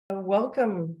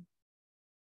Welcome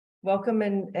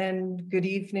and good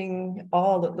evening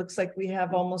all. It looks like we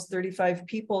have almost 35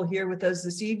 people here with us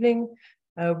this evening.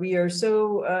 We are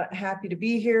so happy to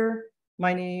be here.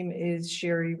 My name is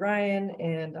Sherry Ryan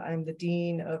and I'm the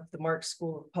Dean of the Marx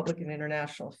School of Public and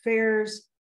International Affairs.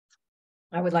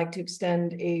 I would like to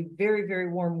extend a very, very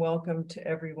warm welcome to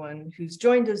everyone who's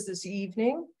joined us this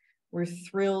evening. We're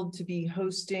thrilled to be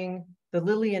hosting the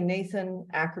Lillie and Nathan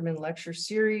Ackerman Lecture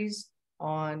Series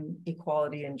on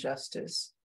equality and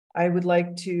justice. I would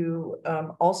like to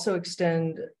also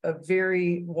extend a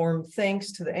very warm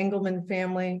thanks to the Engelman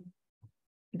family,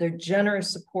 their generous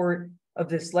support of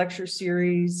this lecture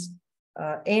series,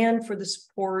 and for the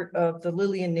support of the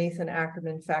Lillie and Nathan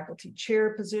Ackerman faculty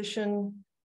chair position.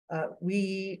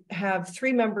 We have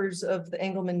three members of the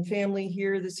Engelman family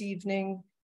here this evening.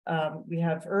 We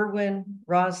have Erwin,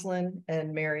 Rosalind,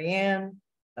 and Marianne.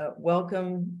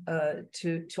 Welcome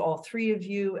to all three of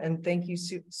you, and thank you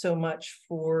so much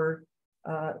for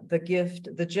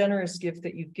the generous gift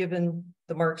that you've given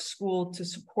the Marx School to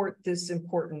support this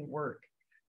important work.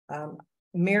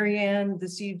 Marianne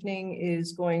this evening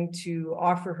is going to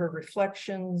offer her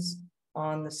reflections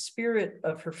on the spirit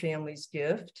of her family's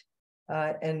gift,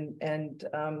 and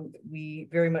we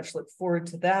very much look forward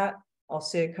to that. I'll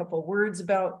say a couple words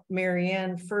about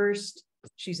Marianne first.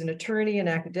 She's an attorney and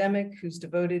academic who's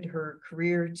devoted her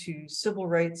career to civil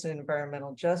rights and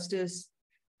environmental justice.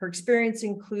 Her experience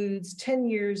includes 10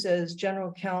 years as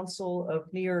general counsel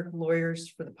of New York Lawyers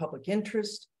for the Public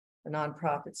Interest, a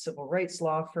nonprofit civil rights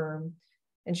law firm,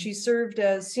 and she served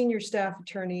as senior staff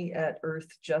attorney at Earth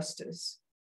Justice.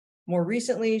 More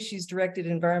recently, she's directed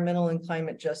environmental and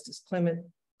climate justice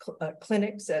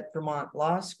clinics at Vermont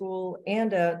Law School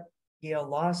and at Yale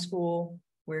Law School,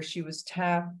 where she was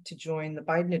tapped to join the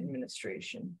Biden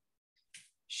administration.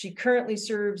 She currently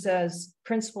serves as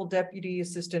Principal Deputy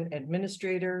Assistant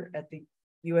Administrator at the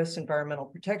U.S. Environmental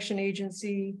Protection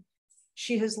Agency.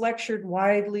 She has lectured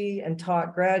widely and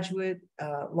taught graduate,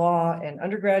 law, and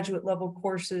undergraduate level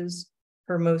courses.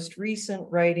 Her most recent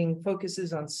writing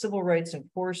focuses on civil rights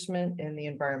enforcement in the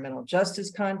environmental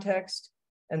justice context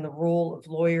and the role of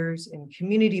lawyers in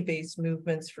community-based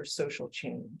movements for social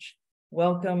change.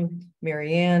 Welcome,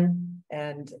 Marianne,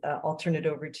 and I'll turn it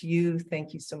over to you.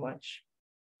 Thank you so much.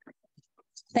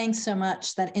 Thanks so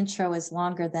much. That intro is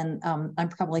longer than I'm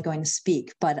probably going to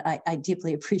speak, but I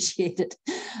deeply appreciate it.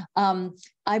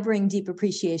 I bring deep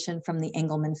appreciation from the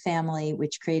Engelman family,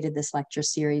 which created this lecture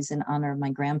series in honor of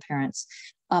my grandparents.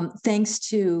 Thanks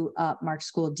to Marx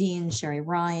School Dean Sherry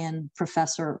Ryan,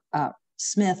 Professor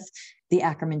Smith, the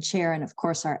Ackerman chair, and of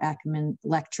course our Ackerman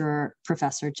lecturer,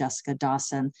 Professor Jessica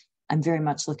Dawson. I'm very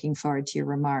much looking forward to your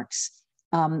remarks.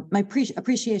 My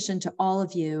appreciation to all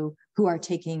of you who are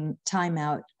taking time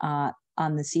out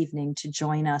on this evening to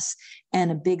join us,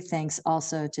 and a big thanks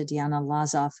also to Diana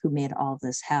Lazoff, who made all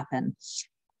this happen.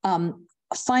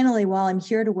 Finally, while I'm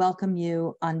here to welcome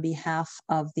you on behalf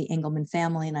of the Engelman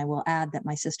family, and I will add that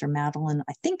my sister Madeline,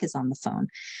 I think, is on the phone,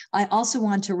 I also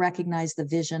want to recognize the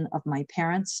vision of my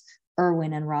parents,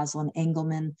 Erwin and Rosalind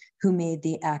Engelman, who made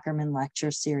the Ackerman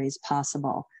Lecture Series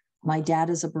possible. My dad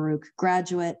is a Baruch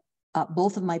graduate.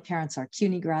 Both of my parents are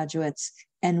CUNY graduates,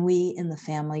 and we in the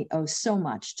family owe so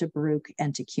much to Baruch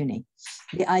and to CUNY.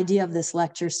 The idea of this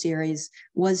lecture series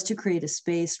was to create a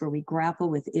space where we grapple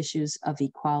with issues of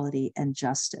equality and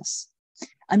justice.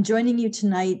 I'm joining you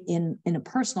tonight in a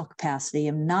personal capacity.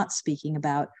 I'm not speaking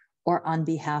about or on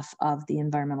behalf of the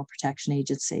Environmental Protection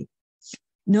Agency.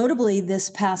 Notably, this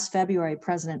past February,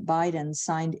 President Biden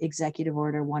signed Executive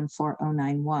Order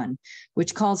 14091,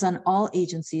 which calls on all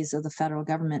agencies of the federal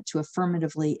government to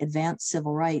affirmatively advance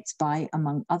civil rights by,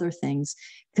 among other things,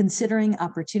 considering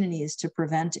opportunities to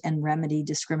prevent and remedy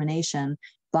discrimination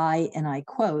by, and I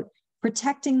quote,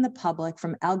 protecting the public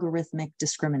from algorithmic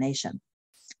discrimination.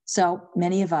 So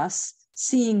many of us,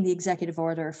 seeing the executive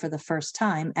order for the first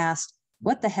time, asked,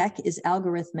 what the heck is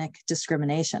algorithmic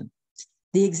discrimination?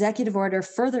 The executive order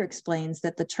further explains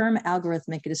that the term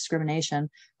algorithmic discrimination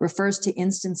refers to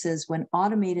instances when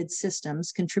automated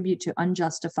systems contribute to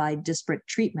unjustified different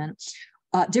treatment,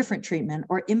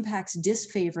 or impacts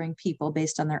disfavoring people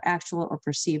based on their actual or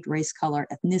perceived race, color,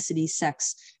 ethnicity,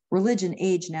 sex, religion,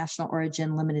 age, national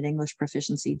origin, limited English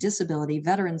proficiency, disability,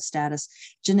 veteran status,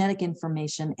 genetic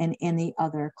information, and any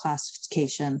other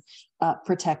classification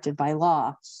protected by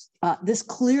law. This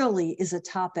clearly is a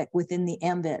topic within the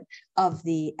ambit of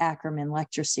the Ackerman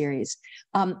lecture series.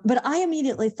 But I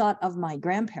immediately thought of my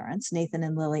grandparents, Nathan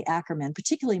and Lillie Ackerman,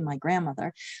 particularly my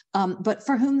grandmother, but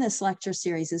for whom this lecture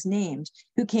series is named,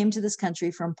 who came to this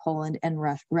country from Poland and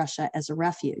Russia as a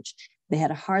refuge. They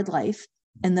had a hard life.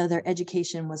 And though their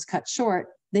education was cut short,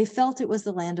 they felt it was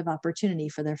the land of opportunity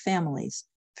for their families,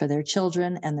 for their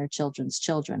children and their children's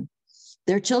children.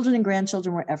 Their children and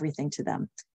grandchildren were everything to them,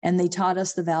 and they taught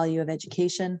us the value of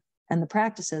education and the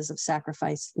practices of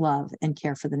sacrifice, love, and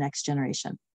care for the next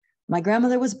generation. My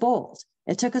grandmother was bold.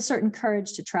 It took a certain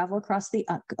courage to travel across the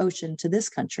ocean to this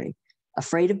country,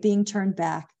 afraid of being turned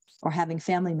back or having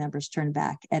family members turned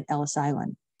back at Ellis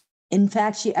Island. In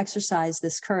fact, she exercised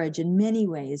this courage in many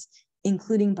ways,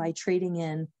 including by trading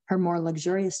in her more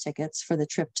luxurious tickets for the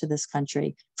trip to this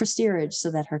country for steerage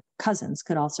so that her cousins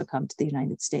could also come to the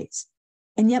United States.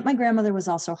 And yet my grandmother was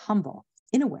also humble,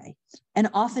 in a way, and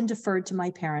often deferred to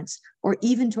my parents or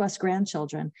even to us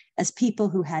grandchildren as people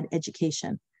who had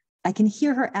education. I can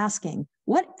hear her asking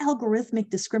what algorithmic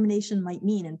discrimination might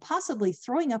mean and possibly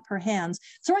throwing up her hands,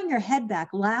 throwing her head back,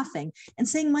 laughing and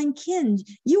saying, "Mein Kind,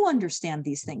 you understand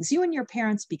these things, you and your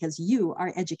parents, because you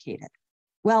are educated."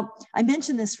 Well, I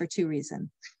mention this for two reasons.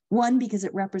 One, because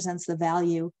it represents the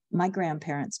value my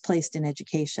grandparents placed in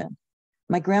education.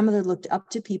 My grandmother looked up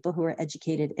to people who were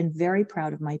educated and very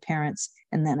proud of my parents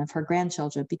and then of her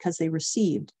grandchildren because they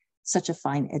received such a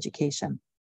fine education.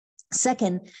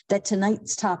 Second, that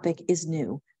tonight's topic is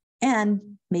new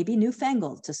and maybe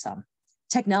newfangled to some.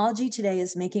 Technology today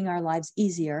is making our lives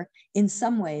easier in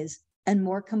some ways and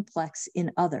more complex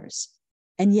in others.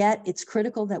 And yet it's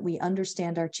critical that we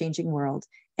understand our changing world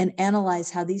and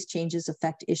analyze how these changes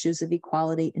affect issues of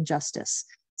equality and justice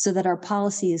so that our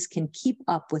policies can keep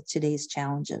up with today's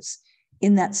challenges.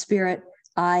 In that spirit,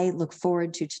 I look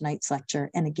forward to tonight's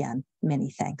lecture. And again, many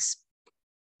thanks.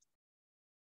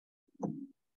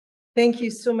 Thank you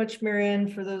so much, Marianne,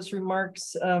 for those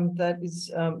remarks. That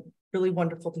is really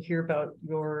wonderful to hear about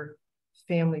your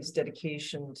family's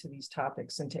dedication to these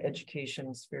topics and to education.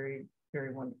 It's very,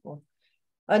 very wonderful.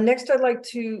 Next, I'd like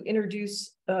to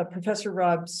introduce Professor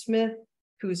Rob Smith,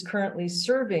 who is currently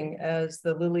serving as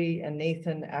the Lillie and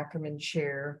Nathan Ackerman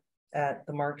Chair at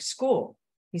the Mark School.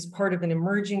 He's part of an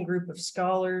emerging group of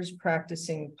scholars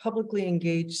practicing publicly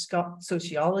engaged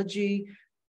sociology.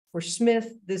 For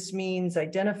Smith, this means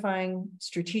identifying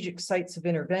strategic sites of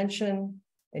intervention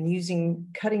and using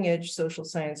cutting-edge social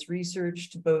science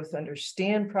research to both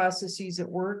understand processes at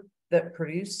work that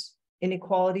produce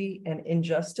inequality and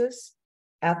injustice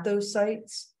at those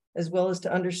sites, as well as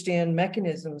to understand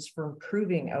mechanisms for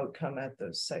improving outcome at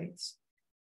those sites.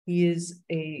 He is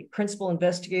a principal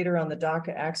investigator on the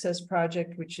DACA Access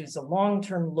Project, which is a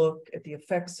long-term look at the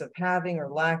effects of having or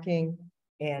lacking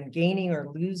and gaining or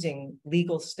losing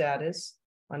legal status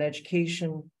on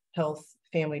education, health,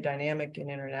 family dynamic,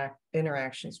 and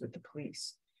interactions with the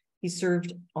police. He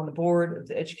served on the board of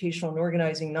the educational and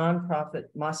organizing nonprofit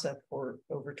MASA for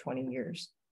over 20 years.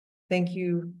 Thank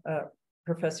you,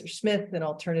 Professor Smith, and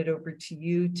I'll turn it over to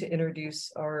you to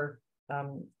introduce our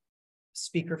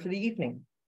speaker for the evening.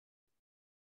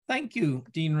 Thank you,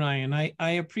 Dean Ryan. I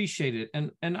appreciate it.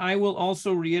 And I will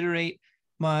also reiterate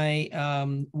my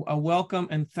a welcome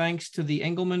and thanks to the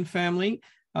Engelman family,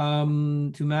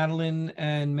 to Madeline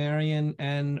and Marion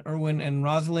and Erwin and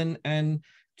Rosalind, and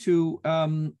to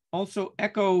also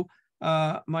echo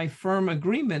my firm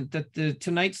agreement that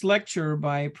tonight's lecture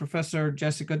by Professor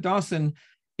Jessica Dawson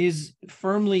is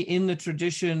firmly in the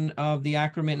tradition of the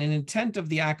Ackerman and intent of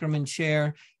the Ackerman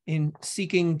Chair in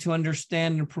seeking to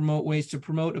understand and promote ways to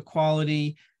promote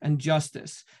equality and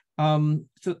justice.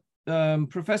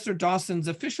 Professor Dawson's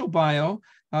official bio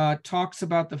talks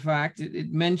about the fact,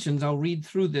 it mentions, I'll read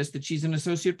through this, that she's an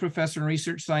associate professor and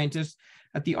research scientist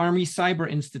at the Army Cyber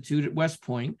Institute at West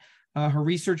Point. Her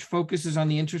research focuses on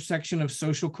the intersection of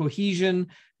social cohesion,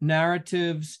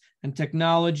 narratives, and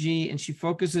technology, and she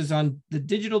focuses on the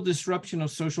digital disruption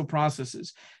of social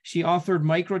processes. She authored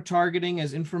Micro-Targeting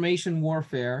as Information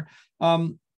Warfare,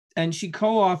 and she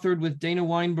co-authored with Dana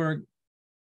Weinberg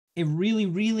a really,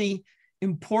 really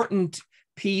important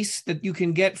piece that you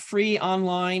can get free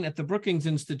online at the Brookings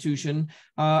Institution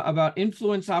about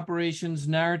influence operations,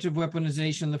 narrative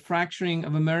weaponization, the fracturing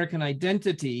of American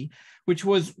identity, which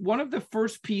was one of the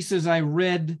first pieces I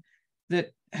read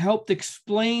that helped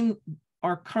explain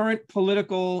our current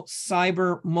political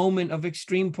cyber moment of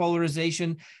extreme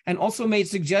polarization, and also made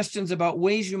suggestions about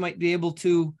ways you might be able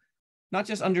to not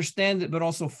just understand it, but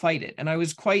also fight it. And I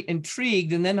was quite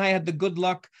intrigued. And then I had the good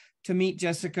luck to meet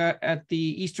Jessica at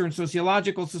the Eastern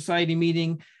Sociological Society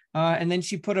meeting. And then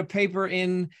she put a paper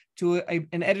in to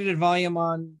an edited volume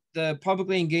on the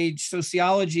publicly engaged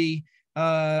sociology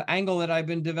angle that I've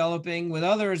been developing with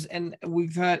others. And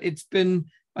it's been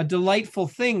a delightful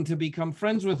thing to become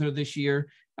friends with her this year.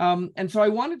 And so I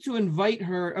wanted to invite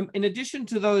her, in addition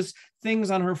to those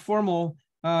things on her formal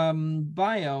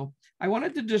bio, I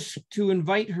wanted to just to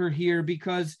invite her here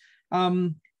because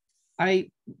I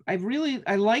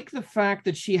like the fact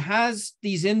that she has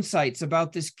these insights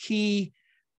about this key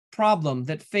problem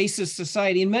that faces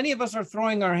society. And many of us are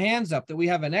throwing our hands up that we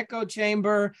have an echo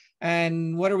chamber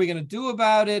and what are we going to do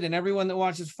about it? And everyone that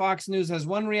watches Fox News has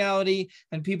one reality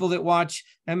and people that watch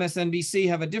MSNBC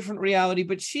have a different reality.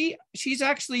 But she's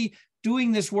actually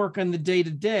doing this work on the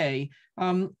day-to-day.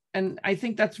 And I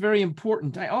think that's very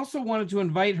important. I also wanted to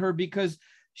invite her because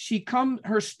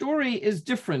her story is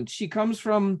different. She comes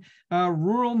from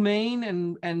rural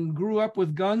Maine and grew up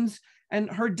with guns. And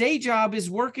her day job is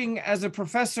working as a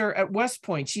professor at West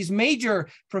Point. She's Major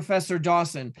Professor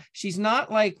Dawson. She's not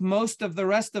like most of the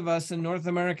rest of us in North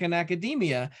American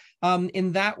academia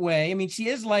in that way. I mean, she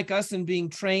is like us in being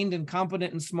trained and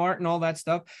competent and smart and all that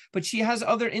stuff, but she has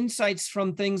other insights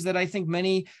from things that I think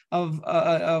many of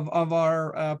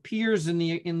our peers in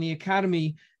the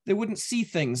academy, they wouldn't see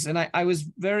things. And I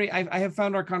have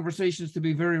found our conversations to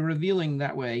be very revealing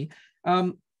that way.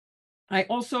 I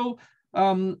also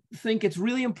think it's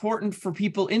really important for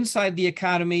people inside the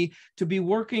academy to be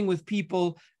working with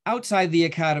people outside the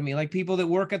academy, like people that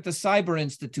work at the Cyber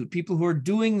Institute, people who are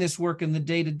doing this work in the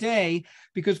day-to-day,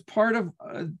 because part of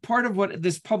what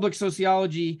this public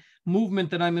sociology movement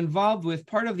that I'm involved with,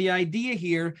 part of the idea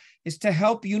here is to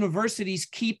help universities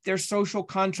keep their social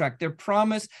contract, their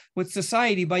promise with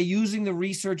society by using the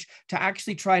research to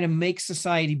actually try to make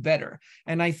society better.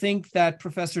 And I think that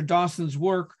Professor Dawson's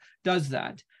work does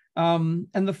that. And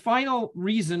the final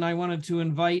reason I wanted to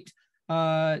invite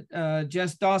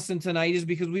Jess Dawson tonight is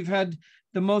because we've had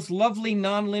the most lovely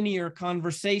nonlinear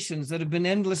conversations that have been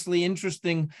endlessly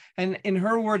interesting and, in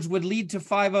her words, would lead to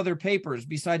 5 other papers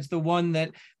besides the one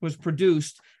that was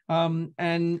produced.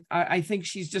 And I think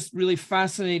she's just really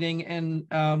fascinating and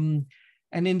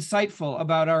insightful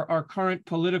about our current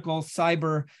political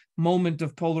cyber moment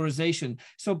of polarization.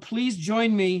 So please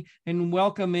join me in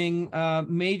welcoming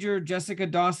Major Jessica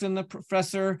Dawson, the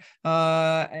professor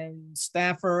and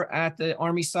staffer at the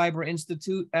Army Cyber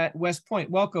Institute at West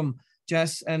Point. Welcome,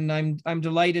 Jess, and I'm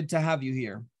delighted to have you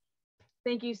here.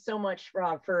 Thank you so much,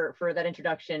 Rob, for that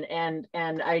introduction. And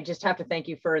I just have to thank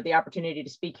you for the opportunity to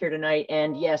speak here tonight.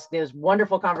 And yes, there's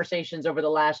wonderful conversations over the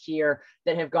last year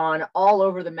that have gone all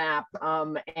over the map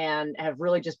and have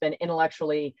really just been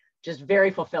intellectually just very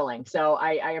fulfilling. So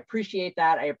I appreciate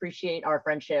that. I appreciate our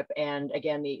friendship and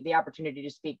again, the opportunity to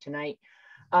speak tonight.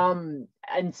 And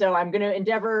so I'm going to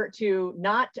endeavor to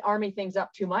not army things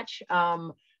up too much.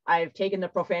 I've taken the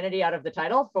profanity out of the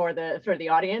title for the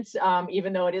audience,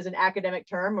 even though it is an academic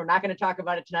term. We're not going to talk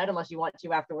about it tonight unless you want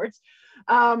to afterwards.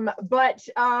 So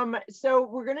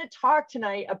we're going to talk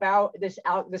tonight about this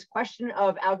question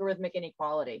of algorithmic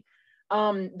inequality.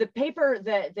 The paper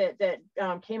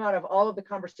that came out of all of the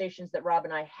conversations that Rob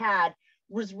and I had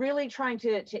was really trying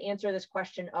to answer this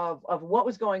question of what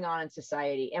was going on in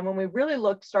society. And when we really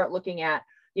start looking at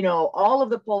all of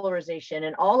the polarization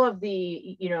and all of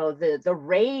the, the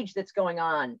rage that's going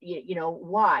on,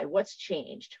 why, what's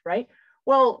changed, right?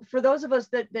 Well, for those of us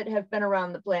that have been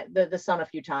around the sun a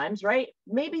few times, right?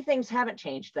 Maybe things haven't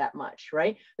changed that much,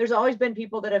 right? There's always been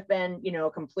people that have been,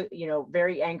 completely,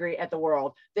 very angry at the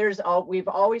world. We've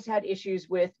always had issues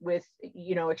with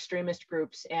extremist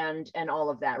groups and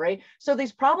all of that, right? So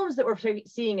these problems that we're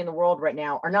seeing in the world right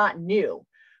now are not new.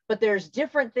 But there's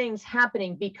different things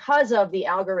happening because of the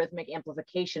algorithmic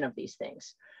amplification of these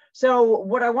things. So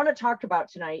what I want to talk about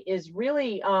tonight is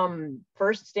really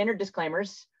first standard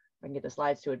disclaimers. If I can get the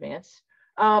slides to advance.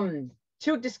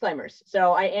 2 disclaimers.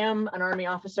 So I am an Army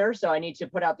officer, so I need to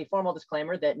put out the formal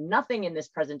disclaimer that nothing in this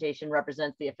presentation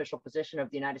represents the official position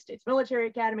of the United States Military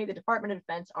Academy, the Department of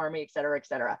Defense, Army, et cetera, et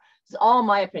cetera. This is all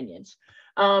my opinions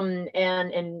and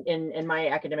in my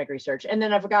academic research. And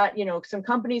then I've got, some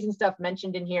companies and stuff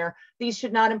mentioned in here. These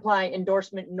should not imply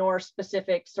endorsement nor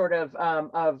specific sort of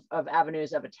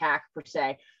avenues of attack per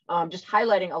se, just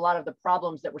highlighting a lot of the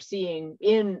problems that we're seeing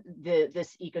in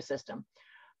this ecosystem.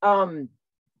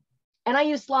 And I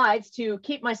use slides to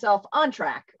keep myself on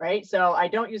track, right? So I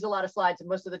don't use a lot of slides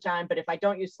most of the time, but if I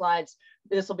don't use slides,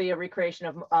 this will be a recreation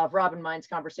of Rob and mine's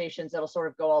conversations that'll sort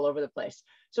of go all over the place.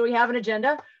 So we have an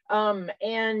agenda, and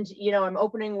I'm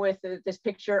opening with this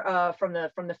picture from the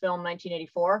film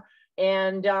 1984.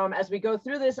 And as we go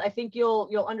through this, I think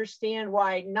you'll understand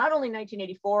why not only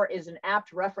 1984 is an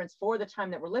apt reference for the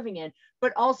time that we're living in,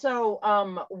 but also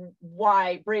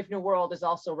why Brave New World is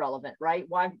also relevant, right?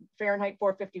 Why Fahrenheit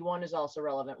 451 is also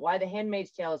relevant, why The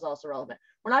Handmaid's Tale is also relevant.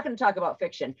 We're not going to talk about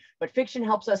fiction, but fiction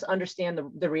helps us understand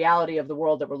the reality of the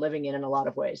world that we're living in a lot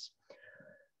of ways.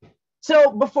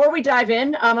 So before we dive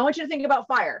in, I want you to think about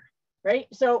fire. right?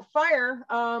 So fire,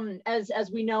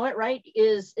 as we know it, right,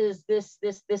 is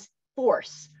this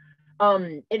force.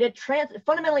 It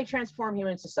fundamentally transform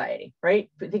human society, right?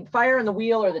 I think fire and the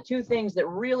wheel are the two things that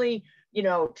really, you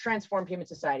know, transform human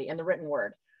society and the written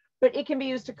word. But it can be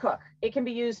used to cook. It can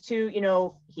be used to, you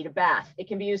know, heat a bath. It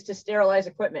can be used to sterilize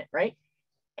equipment, right?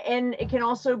 And it can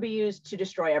also be used to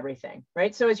destroy everything,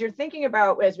 right? So as you're thinking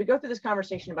about, as we go through this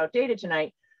conversation about data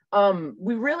tonight,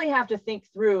 we really have to think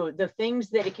through the things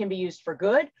that it can be used for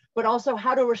good, but also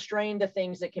how to restrain the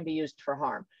things that can be used for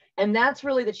harm. And that's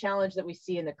really the challenge that we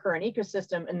see in the current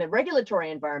ecosystem and the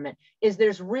regulatory environment is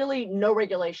there's really no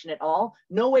regulation at all,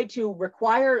 no way to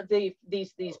require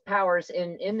these powers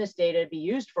in this data to be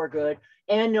used for good,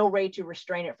 and no way to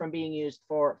restrain it from being used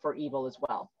for evil as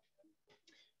well.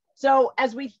 So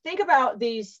as we think about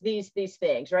these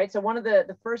things, right? So one of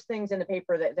the first things in the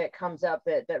paper that comes up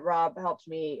that Rob helped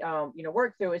me you know,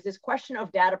 work through is this question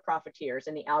of data profiteers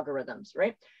and the algorithms,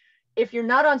 right? If you're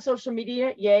not on social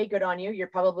media, yay, good on you. You're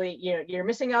probably, you know, you're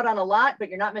missing out on a lot, but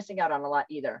you're not missing out on a lot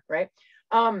either, right?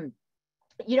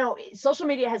 You know, social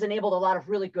media has enabled a lot of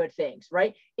really good things,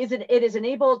 right? It has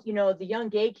enabled, you know, the young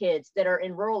gay kids that are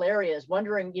in rural areas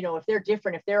wondering, you know, if they're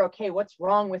different, if they're okay, what's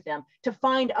wrong with them, to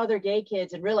find other gay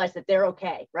kids and realize that they're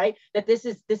okay, right? That this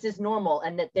is normal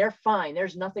and that they're fine.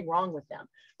 There's nothing wrong with them,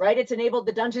 right? It's enabled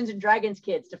the Dungeons and Dragons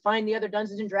kids to find the other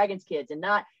Dungeons and Dragons kids and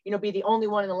not, you know, be the only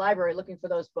one in the library looking for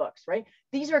those books, right?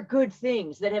 These are good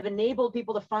things that have enabled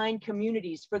people to find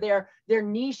communities for their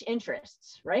niche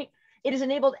interests, right? It has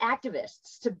enabled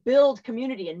activists to build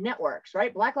community and networks,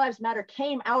 right? Black Lives Matter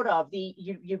came out of the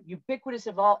ubiquitous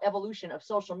evolution of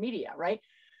social media, right?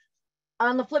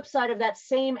 On the flip side of that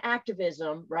same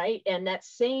activism, right? And that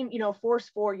same, you know, force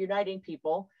for uniting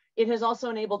people, it has also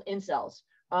enabled incels,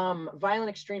 violent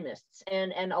extremists,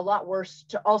 and a lot worse,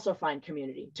 to also find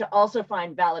community, to also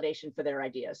find validation for their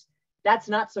ideas. That's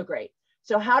not so great.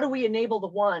 So how do we enable the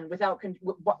one without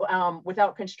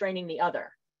constraining the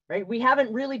other? Right? We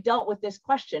haven't really dealt with this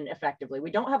question effectively. We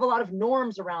don't have a lot of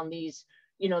norms around these,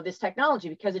 you know, this technology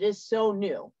because it is so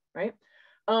new, right?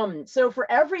 So for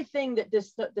everything that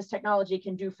this technology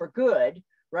can do for good,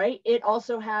 right, it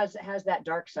also has that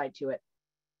dark side to it.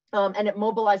 And it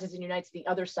mobilizes and unites the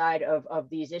other side of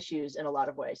these issues in a lot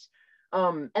of ways.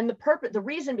 And the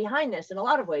reason behind this in a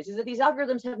lot of ways is that these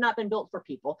algorithms have not been built for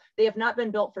people. They have not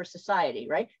been built for society,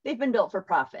 right? They've been built for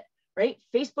profit. Right?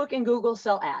 Facebook and Google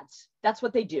sell ads. That's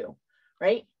what they do,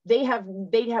 right? They have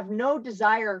no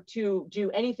desire to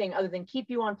do anything other than keep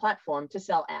you on platform to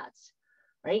sell ads,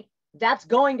 right? That's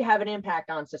going to have an impact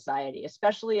on society,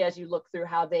 especially as you look through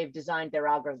how they've designed their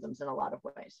algorithms in a lot of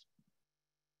ways.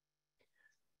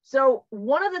 So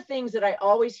one of the things that I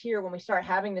always hear when we start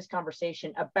having this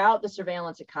conversation about the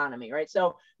surveillance economy, right?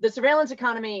 So the surveillance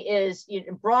economy is, you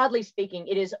know, broadly speaking,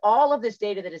 it is all of this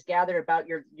data that is gathered about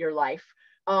your life,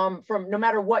 from no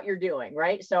matter what you're doing,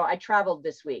 right? So I traveled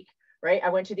this week, right? I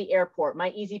went to the airport. My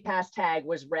Easy Pass tag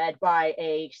was read by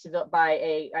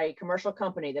a commercial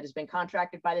company that has been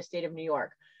contracted by the state of New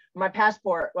York. My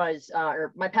passport was,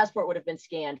 or my passport would have been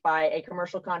scanned by a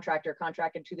commercial contractor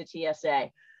contracted to the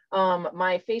TSA.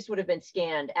 My face would have been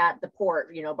scanned at the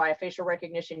port, you know, by a facial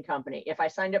recognition company. If I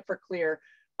signed up for Clear,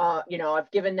 you know,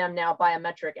 I've given them now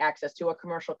biometric access to a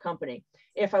commercial company.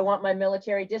 If I want my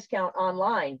military discount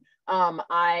online,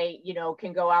 I, you know,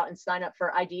 can go out and sign up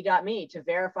for ID.me to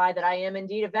verify that I am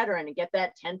indeed a veteran and get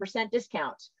that 10%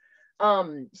 discount.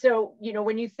 So, you know,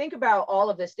 when you think about all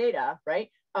of this data, right?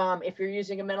 If you're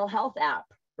using a mental health app,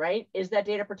 right? Is that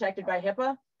data protected by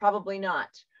HIPAA? Probably not.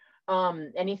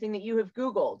 Anything that you have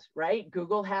Googled, right?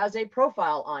 Google has a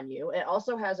profile on you. It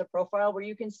also has a profile where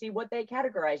you can see what they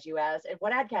categorize you as and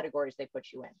what ad categories they put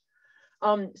you in.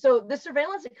 So the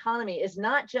surveillance economy is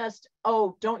not just,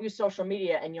 oh, don't use social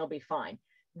media and you'll be fine.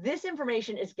 This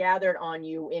information is gathered on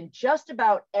you in just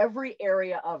about every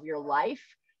area of your life,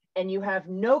 and you have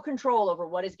no control over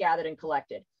what is gathered and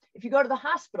collected. If you go to the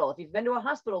hospital, if you've been to a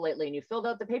hospital lately and you filled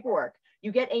out the paperwork,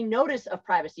 you get a notice of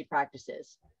privacy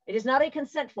practices. It is not a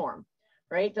consent form,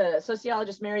 right? The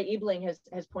sociologist Mary Ebling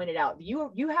has pointed out,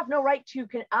 you have no right to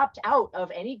opt out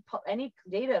of any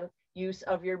data use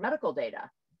of your medical data.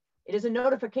 It is a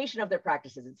notification of their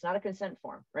practices. It's not a consent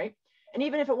form, right? And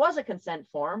even if it was a consent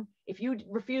form, if you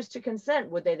refuse to consent,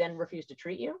 would they then refuse to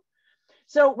treat you?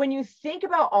 So when you think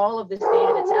about all of this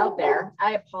data that's out there,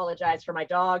 I apologize for my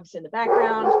dogs in the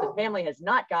background. The family has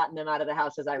not gotten them out of the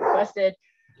house as I requested.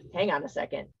 Hang on a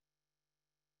second.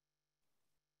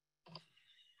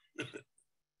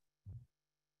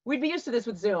 We'd be used to this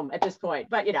with Zoom at this point,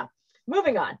 but you know,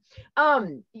 moving on.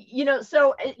 You know,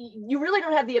 so you really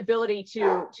don't have the ability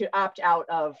to opt out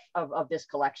of this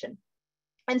collection.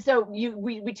 And so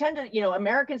we tend to,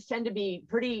 Americans tend to be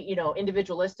pretty,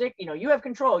 individualistic. You have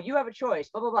control, you have a choice,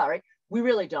 blah, blah, blah, right? We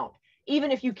really don't.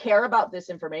 Even if you care about this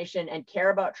information and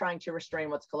care about trying to restrain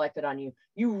what's collected on you,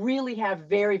 you really have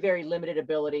very, very limited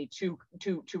ability to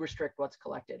restrict what's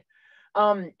collected.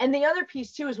 And the other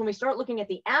piece too is when we start looking at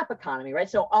the app economy, right?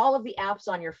 So all of the apps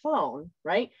on your phone,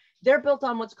 right? They're built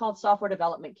on what's called software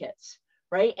development kits,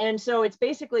 right? And so it's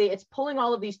pulling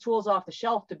all of these tools off the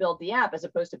shelf to build the app as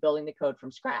opposed to building the code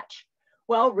from scratch.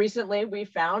 Well, recently we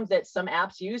found that some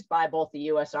apps used by both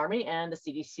the US Army and the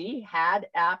CDC had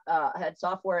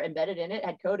software embedded in it,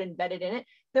 had code embedded in it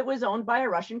that was owned by a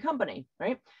Russian company,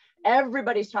 right?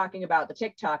 Everybody's talking about the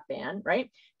TikTok ban, right?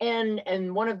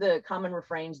 And one of the common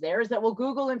refrains there is that, well,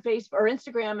 Google and Facebook or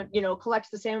Instagram, collects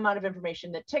the same amount of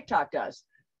information that TikTok does.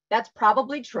 That's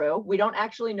probably true. We don't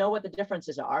actually know what the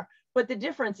differences are, but the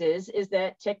difference is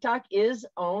that TikTok is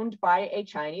owned by a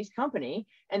Chinese company,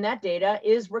 and that data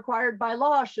is required by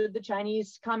law, should the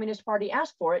Chinese Communist Party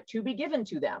ask for it, to be given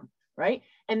to them, right?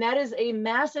 And that is a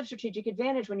massive strategic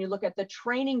advantage when you look at the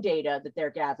training data that they're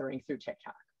gathering through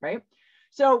TikTok, right?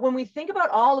 So when we think about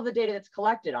all of the data that's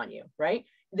collected on you, right?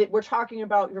 That we're talking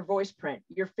about your voice print,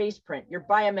 your face print, your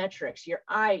biometrics, your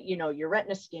eye, your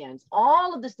retina scans,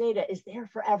 all of this data is there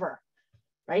forever,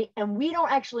 right? And we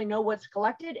don't actually know what's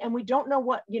collected, and we don't know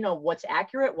what's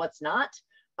accurate, what's not.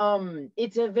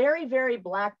 It's a very, very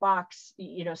black box,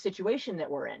 situation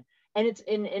that we're in. And it's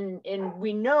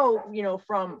we know,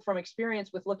 from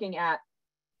experience with looking at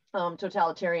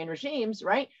totalitarian regimes,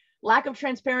 right? Lack of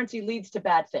transparency leads to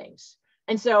bad things.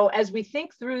 And so as we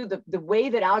think through the way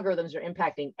that algorithms are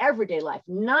impacting everyday life,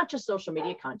 not just social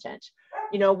media content,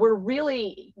 we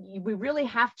really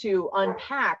have to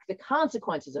unpack the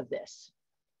consequences of this.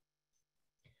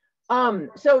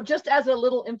 So just as a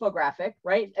little infographic,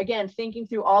 right? Again, thinking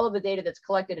through all of the data that's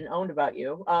collected and owned about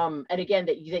you, and again,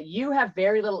 that you have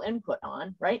very little input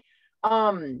on, right?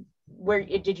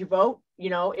 Did you vote?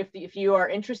 If you are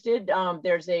interested,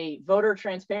 there's a voter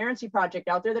transparency project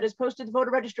out there that has posted the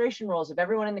voter registration rolls of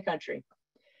everyone in the country.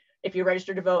 If you're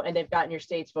registered to vote and they've gotten your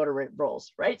state's voter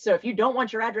rolls, right? So if you don't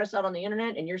want your address out on the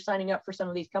internet and you're signing up for some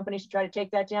of these companies to try to take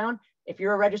that down, if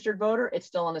you're a registered voter, it's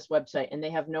still on this website and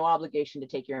they have no obligation to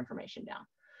take your information down.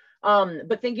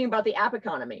 But thinking about the app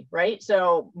economy, right?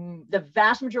 So the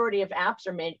vast majority of apps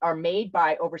are made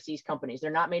by overseas companies. They're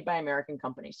not made by American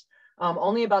companies.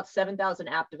 Only about 7,000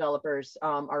 app developers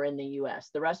are in the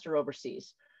US. The rest are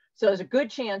overseas. So there's a good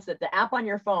chance that the app on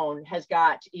your phone has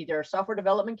got either software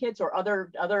development kits or other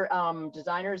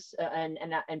designers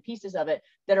and pieces of it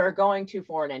that are going to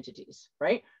foreign entities,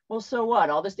 right? Well, so what?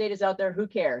 All this data is out there. Who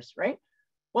cares, right?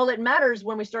 Well, it matters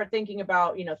when we start thinking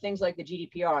about things like the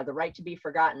GDPR, the right to be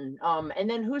forgotten, and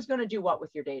then who's going to do what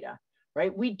with your data,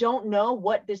 right? We don't know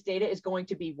what this data is going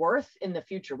to be worth in the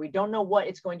future. We don't know what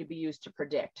it's going to be used to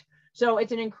predict. So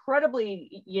it's an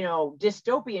incredibly,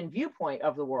 dystopian viewpoint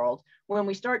of the world when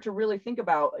we start to really think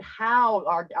about how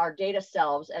our data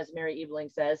selves, as Mary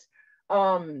Ebeling says,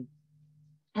 how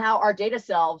our data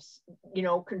selves,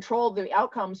 control the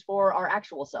outcomes for our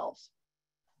actual selves.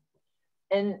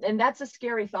 And that's a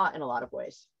scary thought in a lot of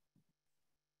ways.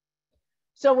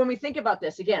 So when we think about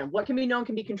this, again, what can be known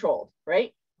can be controlled,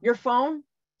 right? Your phone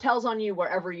tells on you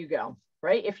wherever you go.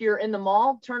 Right? If you're in the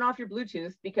mall, turn off your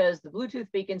Bluetooth because the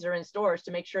Bluetooth beacons are in stores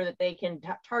to make sure that they can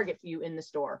target you in the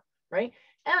store, right?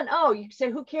 And you can say,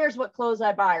 who cares what clothes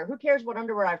I buy or who cares what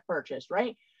underwear I've purchased,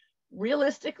 right?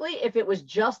 Realistically, if it was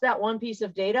just that one piece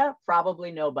of data,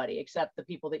 probably nobody except the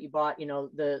people that you bought,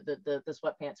 the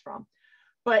sweatpants from.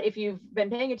 But if you've been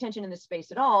paying attention in this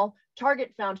space at all,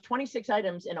 Target found 26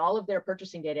 items in all of their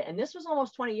purchasing data. And this was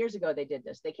almost 20 years ago they did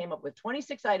this. They came up with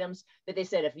 26 items that they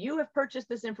said, if you have purchased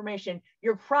this information,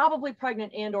 you're probably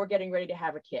pregnant and or getting ready to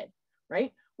have a kid,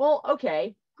 right? Well,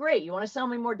 okay, great. You want to sell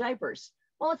me more diapers?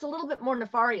 Well, it's a little bit more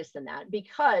nefarious than that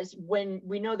because when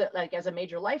we know that as a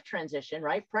major life transition,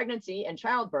 right? Pregnancy and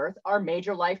childbirth are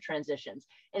major life transitions.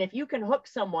 And if you can hook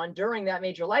someone during that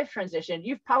major life transition,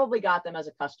 you've probably got them as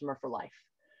a customer for life.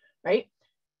 Right?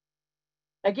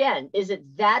 Again, is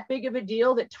it that big of a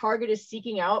deal that Target is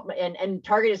seeking out? And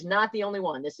Target is not the only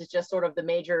one. This is just sort of the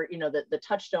major, the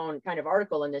touchstone kind of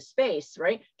article in this space,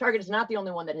 right? Target is not the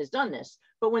only one that has done this.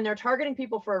 But when they're targeting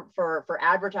people for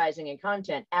advertising and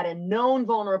content at a known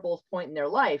vulnerable point in their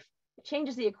life, it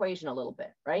changes the equation a little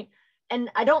bit, right? And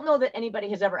I don't know that anybody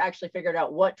has ever actually figured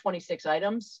out what 26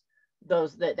 items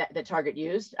that Target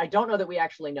used. I don't know that we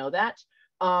actually know that.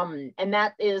 And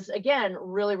that is, again,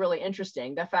 really, really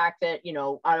interesting. The fact that,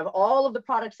 out of all of the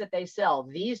products that they sell,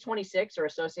 these 26 are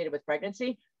associated with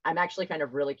pregnancy. I'm actually kind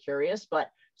of really curious.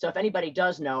 But so if anybody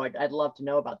does know, I'd love to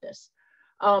know about this.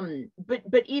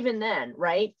 But even then,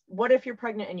 right? What if you're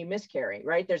pregnant and you miscarry,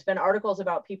 right? There's been articles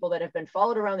about people that have been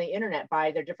followed around the internet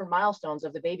by their different milestones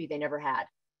of the baby they never had,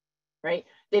 right?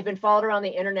 They've been followed around the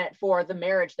internet for the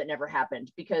marriage that never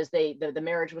happened because the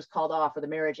marriage was called off or the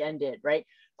marriage ended, right?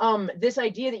 This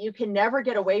idea that you can never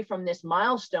get away from this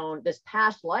milestone, this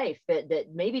past life that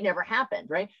maybe never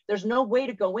happened, right? There's no way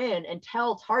to go in and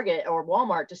tell Target or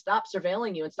Walmart to stop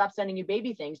surveilling you and stop sending you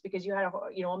baby things because you had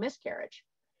a miscarriage.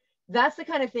 That's the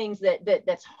kind of things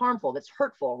that's harmful, that's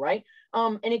hurtful, right?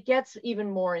 And it gets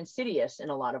even more insidious in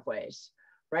a lot of ways.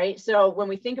 Right. So when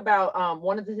we think about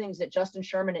one of the things that Justin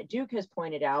Sherman at Duke has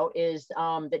pointed out is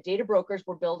that data brokers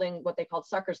were building what they called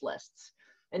suckers lists.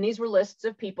 And these were lists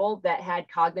of people that had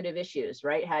cognitive issues,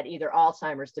 right? Had either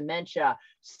Alzheimer's, dementia,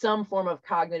 some form of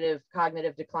cognitive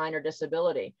decline or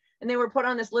disability. And they were put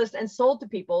on this list and sold to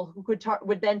people who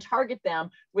would then target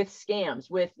them with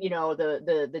scams, with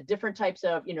the different types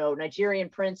of Nigerian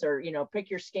prince or pick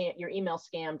your email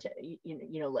scam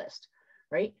to list,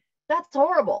 right? That's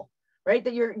horrible. Right,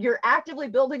 that you're actively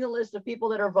building a list of people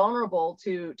that are vulnerable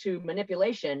to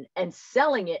manipulation and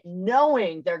selling it,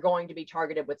 knowing they're going to be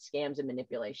targeted with scams and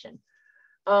manipulation.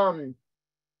 The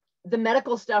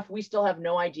medical stuff, we still have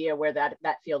no idea where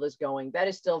that field is going. That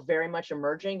is still very much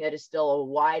emerging. It is still a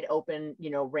wide open,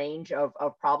 range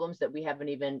of problems that we haven't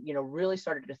even, really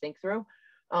started to think through.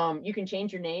 You can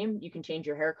change your name, you can change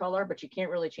your hair color, but you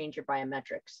can't really change your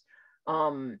biometrics.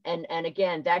 And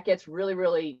again, that gets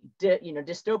really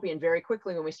dystopian very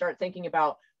quickly when we start thinking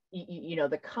about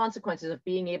the consequences of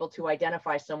being able to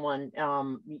identify someone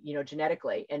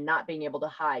genetically and not being able to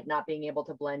hide, not being able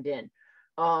to blend in,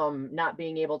 not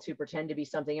being able to pretend to be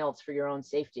something else for your own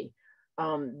safety.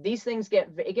 These things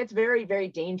gets very, very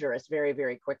dangerous very,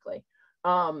 very quickly.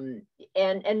 And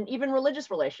even religious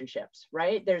relationships,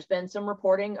 right? There's been some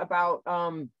reporting about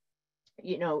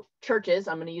churches,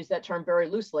 I'm going to use that term very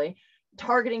loosely,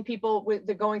 targeting people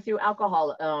going through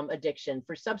alcohol addiction,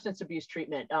 for substance abuse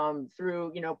treatment,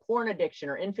 through porn addiction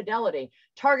or infidelity,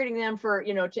 targeting them for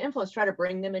to influence, try to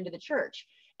bring them into the church.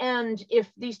 And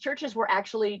if these churches were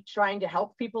actually trying to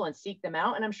help people and seek them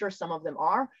out, and I'm sure some of them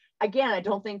are, again, I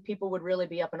don't think people would really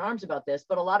be up in arms about this,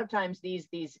 but a lot of times these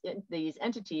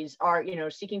entities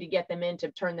are seeking to get them in, to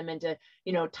turn them into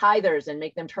tithers and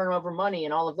make them turn over money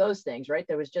and all of those things, right?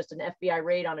 There was just an FBI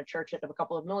raid on a church of a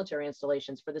couple of military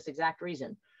installations for this exact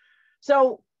reason.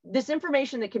 So this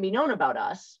information that can be known about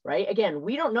us, right? Again,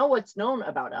 we don't know what's known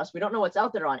about us. We don't know what's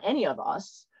out there on any of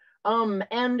us.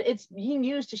 And it's being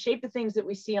used to shape the things that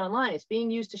we see online. It's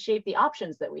being used to shape the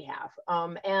options that we have.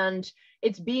 And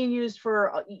it's being used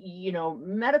for,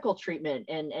 medical treatment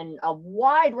and a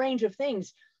wide range of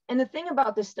things. And the thing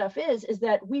about this stuff is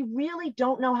that we really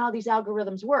don't know how these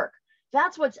algorithms work.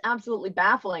 That's what's absolutely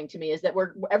baffling to me, is that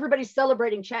everybody's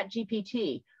celebrating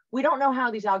ChatGPT. We don't know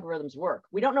how these algorithms work.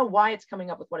 We don't know why it's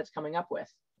coming up with what it's coming up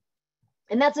with.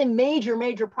 And that's a major,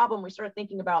 major problem. We start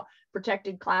thinking about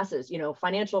protected classes,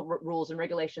 financial rules and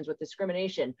regulations with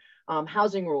discrimination,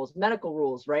 housing rules, medical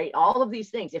rules, right? All of these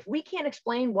things. If we can't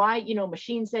explain why,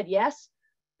 machine said yes,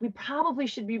 we probably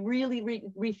should be really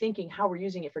rethinking how we're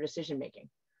using it for decision making.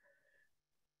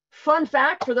 Fun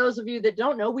fact, for those of you that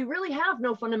don't know, we really have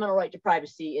no fundamental right to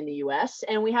privacy in the US,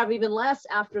 and we have even less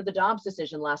after the Dobbs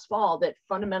decision last fall that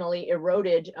fundamentally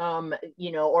eroded,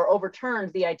 or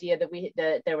overturned the idea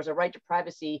that there was a right to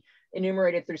privacy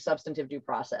enumerated through substantive due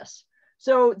process.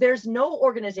 So there's no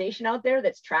organization out there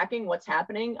that's tracking what's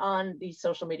happening on these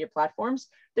social media platforms.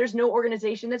 There's no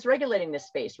organization that's regulating this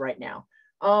space right now.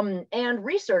 And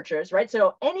researchers, right?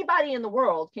 So anybody in the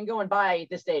world can go and buy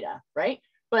this data, right?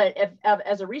 But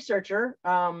as a researcher,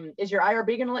 is your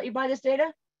IRB going to let you buy this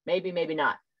data? Maybe, maybe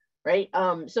not, right?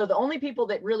 So the only people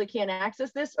that really can't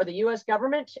access this are the U.S.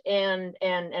 government and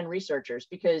researchers,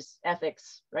 because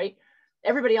ethics, right?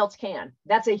 Everybody else can.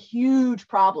 That's a huge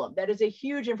problem. That is a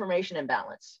huge information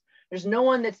imbalance. There's no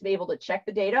one that's able to check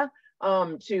the data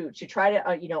to try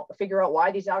to figure out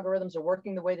why these algorithms are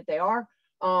working the way that they are.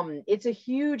 It's a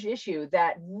huge issue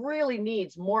that really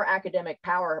needs more academic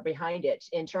power behind it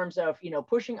in terms of,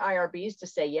 pushing IRBs to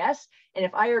say yes. And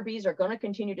if IRBs are going to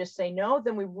continue to say no,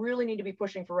 then we really need to be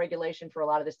pushing for regulation for a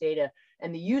lot of this data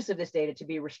and the use of this data to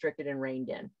be restricted and reined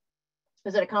in. I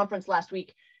was at a conference last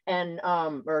week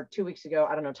or 2 weeks ago,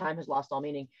 I don't know, time has lost all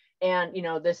meaning. And,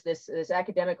 this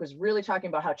academic was really talking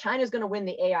about how China's going to win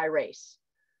the AI race.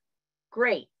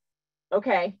 Great.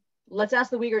 Okay. Let's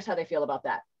ask the Uyghurs how they feel about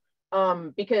that.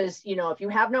 Because, if you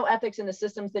have no ethics in the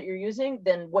systems that you're using,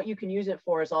 then what you can use it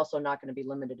for is also not going to be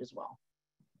limited as well.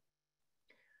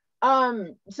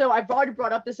 So I've already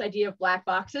brought up this idea of black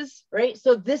boxes, right?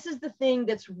 So this is the thing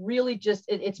that's really just,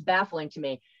 it's baffling to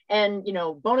me. And, you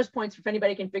know, bonus points if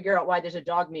anybody can figure out why there's a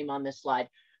dog meme on this slide.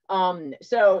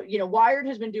 So, you know, Wired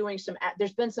has been doing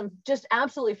there's been some just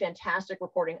absolutely fantastic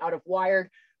reporting out of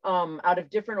Wired, out of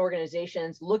different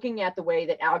organizations, looking at the way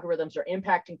that algorithms are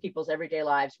impacting people's everyday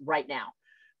lives right now.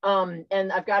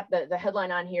 And I've got the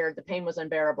headline on here, "The Pain Was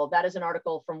Unbearable." That is an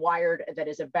article from Wired that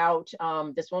is about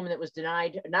this woman that was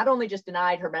denied, not only just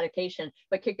denied her medication,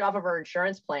 but kicked off of her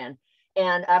insurance plan.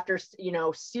 And after, you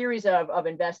know, series of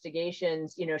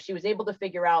investigations, you know, she was able to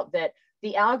figure out that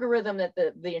the algorithm that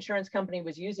the insurance company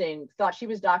was using thought she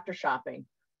was doctor shopping.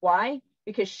 Why?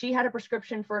 Because she had a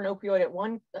prescription for an opioid at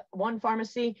one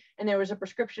pharmacy, and there was a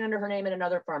prescription under her name at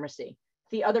another pharmacy.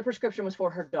 The other prescription was for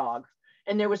her dog.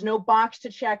 And there was no box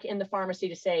to check in the pharmacy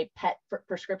to say pet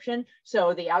prescription.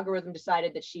 So the algorithm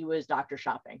decided that she was doctor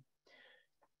shopping.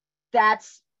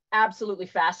 That's absolutely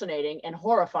fascinating and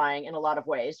horrifying in a lot of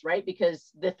ways, right?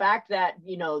 Because the fact that,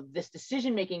 you know, this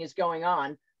decision-making is going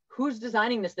on, who's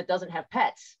designing this that doesn't have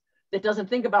pets, that doesn't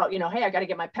think about, you know, hey, I got to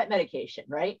get my pet medication,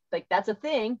 right? Like that's a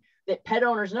thing that pet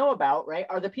owners know about, right?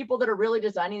 Are the people that are really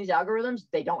designing these algorithms,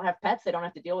 they don't have pets, they don't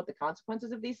have to deal with the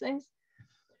consequences of these things.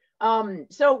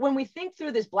 So when we think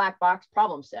through this black box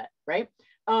problem set, right,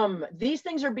 these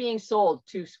things are being sold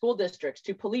to school districts,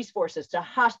 to police forces, to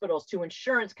hospitals, to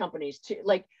insurance companies, to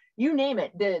like, you name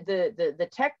it. The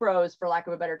tech bros, for lack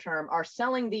of a better term, are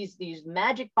selling these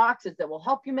magic boxes that will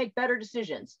help you make better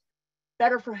decisions.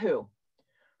 Better for who,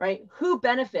 right? Who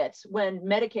benefits when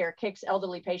Medicare kicks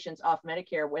elderly patients off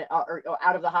Medicare or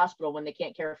out of the hospital when they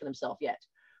can't care for themselves yet?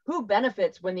 Who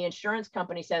benefits when the insurance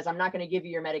company says, I'm not going to give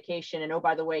you your medication, and oh,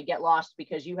 by the way, get lost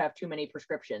because you have too many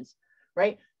prescriptions,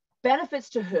 right? Benefits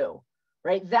to who,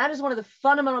 right? That is one of the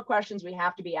fundamental questions we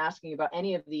have to be asking about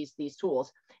any of these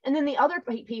tools. And then the other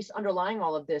piece underlying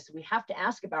all of this we have to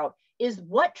ask about is,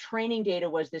 what training data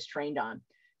was this trained on?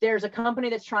 There's a company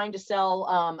that's trying to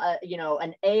sell you know,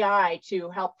 an AI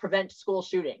to help prevent school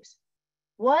shootings.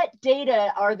 What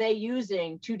data are they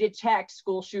using to detect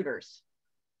school shooters?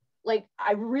 Like,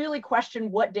 I really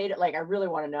question what data, like, I really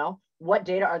want to know what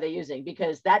data are they using,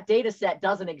 because that data set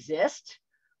doesn't exist.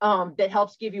 That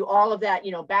helps give you all of that,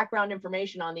 you know, background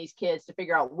information on these kids to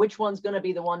figure out which one's going to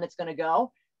be the one that's going to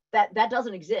go. That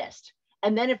doesn't exist.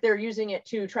 And then if they're using it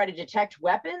to try to detect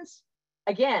weapons,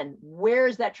 again,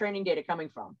 where's that training data coming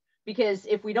from? Because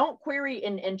if we don't query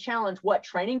and challenge what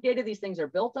training data these things are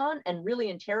built on and really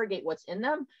interrogate what's in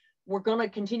them, we're going to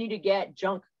continue to get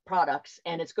junk products,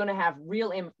 and it's going to have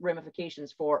real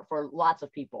ramifications for lots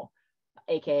of people,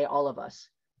 aka all of us.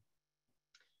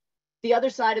 The other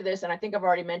side of this, and I think I've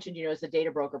already mentioned, you know, is the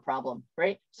data broker problem,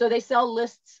 right? So they sell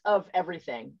lists of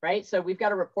everything, right? So we've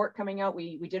got a report coming out.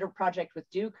 We did a project with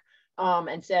Duke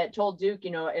and told Duke,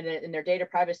 you know, in their data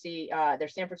privacy, their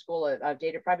Stanford School of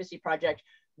Data Privacy project,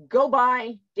 go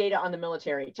buy data on the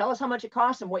military. Tell us how much it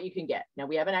costs and what you can get. Now,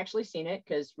 we haven't actually seen it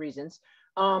because reasons.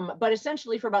 But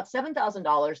essentially for about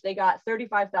 $7,000, they got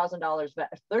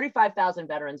 $35,000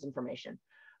 veterans information.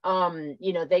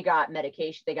 You know, they got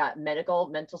medication, they got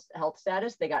mental health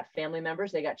status, they got family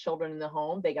members, they got children in the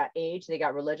home, they got age, they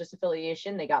got religious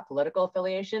affiliation, they got political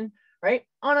affiliation, right?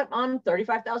 On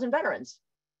 35,000 veterans.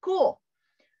 Cool.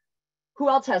 Who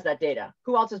else has that data?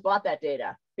 Who else has bought that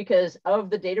data? Because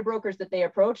of the data brokers that they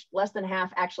approached, less than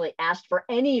half actually asked for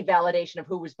any validation of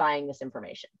who was buying this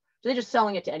information. So they're just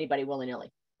selling it to anybody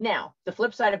willy-nilly. Now, the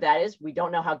flip side of that is we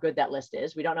don't know how good that list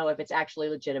is. We don't know if it's actually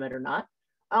legitimate or not.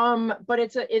 But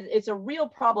it's a real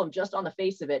problem just on the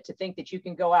face of it to think that you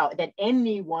can go out, that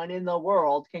anyone in the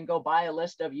world can go buy a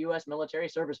list of US military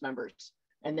service members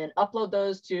and then upload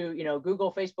those to, you know,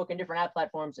 Google, Facebook, and different ad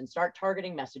platforms and start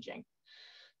targeting messaging.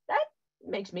 That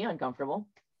makes me uncomfortable.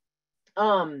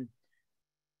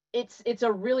 It's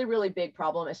a really, really big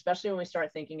problem, especially when we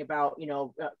start thinking about, you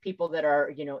know, people that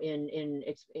are, you know, in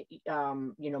you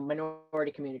know,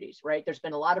 minority communities, right? There's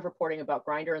been a lot of reporting about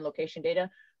Grindr and location data.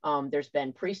 There's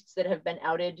been priests that have been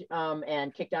outed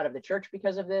and kicked out of the church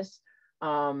because of this.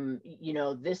 You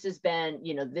know, this has been,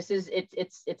 you know,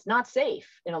 it's not safe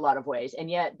in a lot of ways. And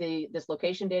yet this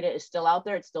location data is still out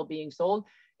there. It's still being sold.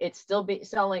 It's still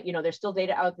selling, you know, there's still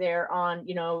data out there on,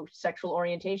 you know, sexual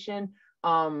orientation,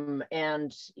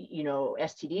 and, you know,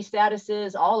 STD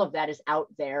statuses, all of that is out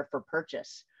there for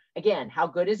purchase. Again, how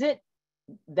good is it?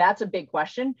 That's a big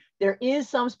question. There is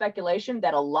some speculation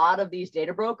that a lot of these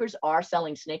data brokers are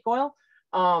selling snake oil.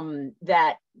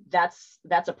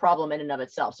 That's a problem in and of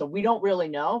itself. So we don't really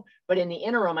know, but in the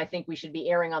interim, I think we should be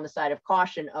erring on the side of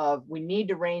caution of, we need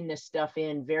to rein this stuff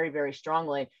in very, very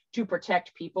strongly to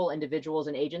protect people, individuals,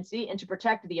 and agency, and to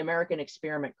protect the American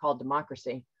experiment called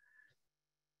democracy.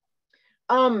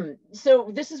 So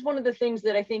this is one of the things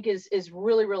that I think is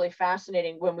really, really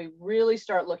fascinating when we really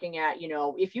start looking at,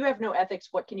 if you have no ethics,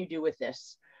 what can you do with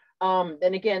this?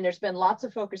 And again, there's been lots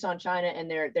of focus on China and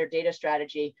their data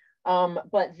strategy.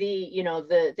 But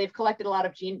they've collected a lot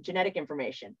of genetic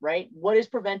information, right? What is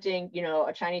preventing,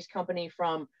 a Chinese company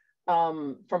from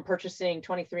purchasing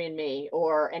 23andMe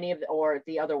or any of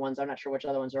the other ones? I'm not sure which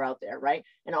other ones are out there, right?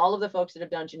 And all of the folks that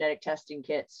have done genetic testing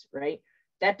kits, right?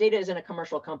 That data is in a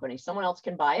commercial company. Someone else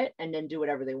can buy it and then do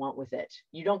whatever they want with it.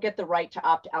 You don't get the right to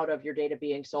opt out of your data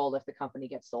being sold if the company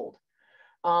gets sold.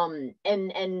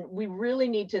 And we really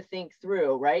need to think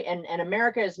through, right? And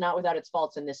America is not without its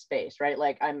faults in this space, right?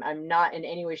 Like I'm not in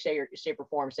any way, shape or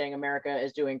form saying America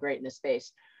is doing great in this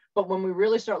space. But when we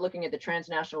really start looking at the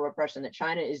transnational repression that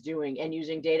China is doing and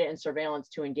using data and surveillance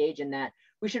to engage in that,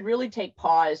 we should really take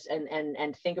pause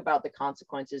and think about the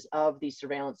consequences of these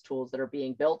surveillance tools that are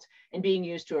being built and being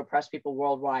used to oppress people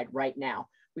worldwide right now.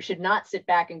 We should not sit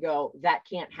back and go, that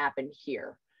can't happen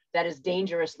here. That is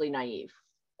dangerously naive.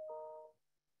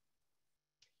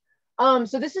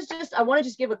 So this is just, I want to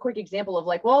just give a quick example of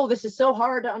like, whoa, this is so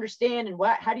hard to understand. And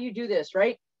how do you do this,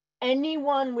 right?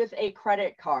 Anyone with a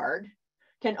credit card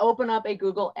can open up a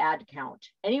Google ad account.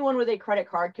 Anyone with a credit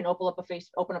card can open up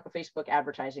a Facebook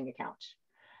advertising account.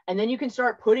 And then you can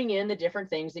start putting in the different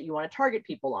things that you want to target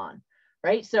people on,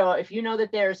 right? So if you know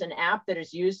that there's an app that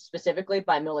is used specifically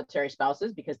by military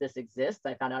spouses, because this exists,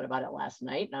 I found out about it last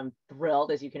night and I'm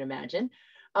thrilled, as you can imagine.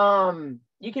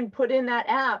 You can put in that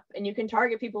app and you can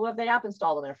target people who have that app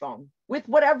installed on their phone with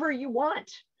whatever you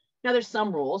want. Now there's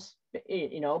some rules,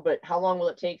 but how long will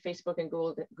it take Facebook and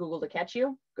Google to catch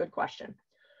you? Good question.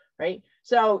 Right.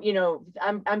 So,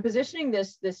 I'm positioning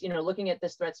this, looking at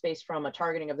this threat space from a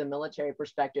targeting of the military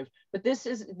perspective, but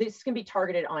this can be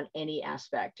targeted on any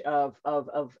aspect of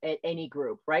any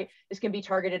group, right? This can be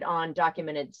targeted on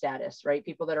documented status, right?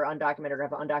 People that are undocumented or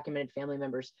have undocumented family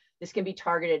members. This can be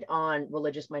targeted on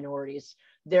religious minorities.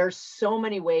 There's so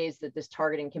many ways that this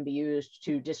targeting can be used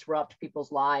to disrupt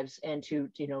people's lives and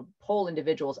to, pull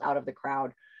individuals out of the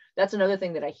crowd. That's another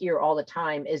thing that I hear all the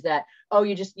time is that, oh,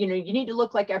 you just, you need to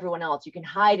look like everyone else. You can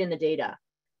hide in the data.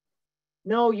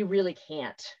 No, you really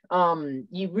can't.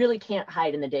 You really can't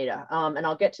hide in the data. And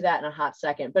I'll get to that in a hot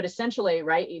second. But essentially,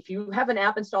 right, if you have an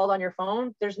app installed on your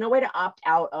phone, there's no way to opt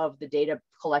out of the data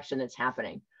collection that's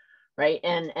happening, right?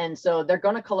 And so they're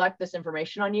going to collect this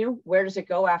information on you. Where does it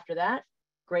go after that?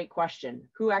 Great question.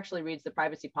 Who actually reads the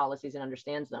privacy policies and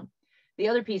understands them? The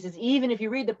other piece is, even if you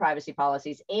read the privacy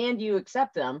policies and you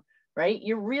accept them, right,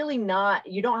 you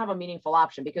don't have a meaningful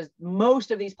option, because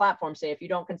most of these platforms say if you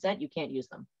don't consent, you can't use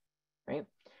them, right?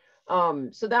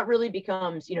 So that really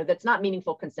becomes, that's not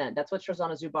meaningful consent. That's what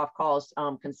Shoshana Zuboff calls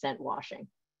consent washing.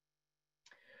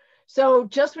 So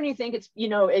just when you think it's,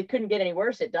 it couldn't get any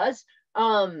worse, it does.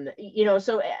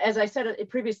 So as I said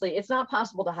previously, it's not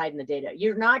possible to hide in the data.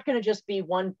 You're not going to just be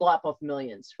one blop of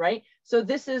millions, right? So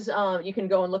this is, you can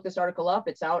go and look this article up.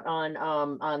 It's out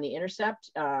on The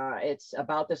Intercept. It's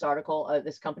about this article,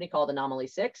 this company called Anomaly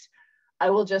 6. I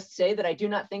will just say that I do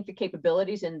not think the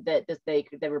capabilities that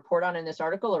they report on in this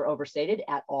article are overstated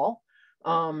at all.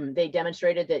 They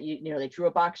demonstrated that, they drew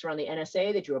a box around the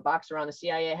NSA, they drew a box around the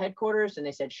CIA headquarters, and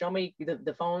they said, show me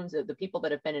the phones of the people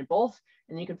that have been in both,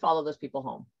 and then you can follow those people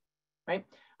home, right?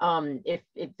 If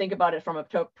think about it from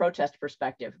a protest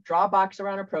perspective, draw a box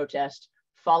around a protest,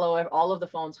 follow all of the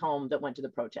phones home that went to the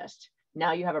protest.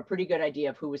 Now you have a pretty good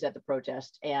idea of who was at the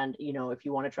protest, and, if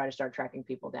you want to try to start tracking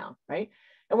people down, right?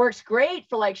 It works great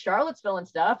for like Charlottesville and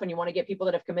stuff, and you want to get people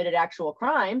that have committed actual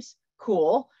crimes,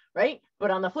 cool. Right?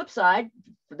 But on the flip side,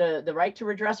 the right to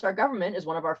redress our government is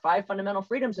one of our 5 fundamental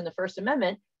freedoms in the First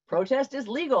Amendment. Protest is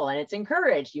legal and it's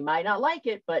encouraged. You might not like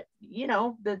it, but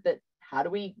how do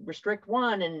we restrict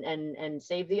one and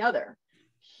save the other?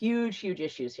 Huge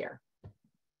issues here.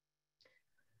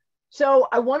 So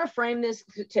I want to frame this,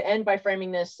 to end by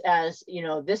framing this as,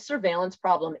 this surveillance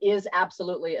problem is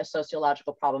absolutely a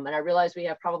sociological problem. And I realize we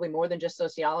have probably more than just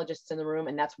sociologists in the room,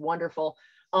 and that's wonderful.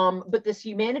 But this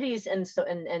humanities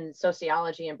and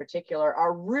sociology in particular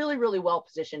are really well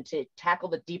positioned to tackle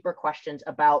the deeper questions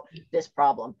about this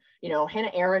problem.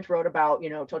 Hannah Arendt wrote about,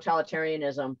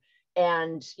 totalitarianism,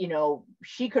 and,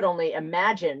 she could only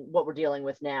imagine what we're dealing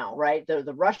with now, right?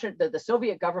 The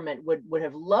Soviet government would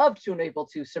have loved to be able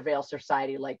to surveil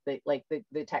society like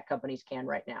the tech companies can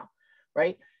right now,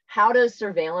 right? How does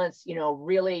surveillance,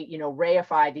 really,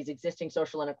 reify these existing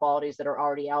social inequalities that are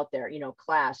already out there,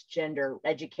 class, gender,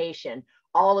 education,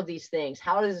 all of these things?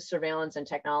 How does the surveillance and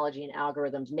technology and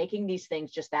algorithms making these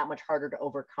things just that much harder to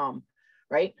overcome,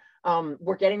 right?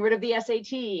 We're getting rid of the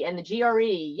SAT and the GRE,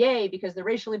 yay, because they're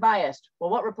racially biased. Well,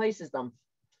 what replaces them?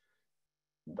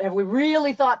 Have we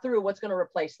really thought through what's going to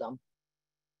replace them?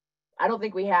 I don't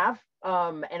think we have.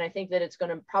 And I think that it's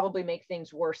going to probably make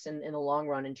things worse in the long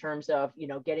run in terms of,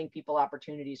 getting people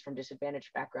opportunities from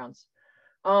disadvantaged backgrounds.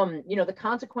 The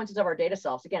consequences of our data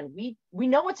selves. Again, we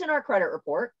know what's in our credit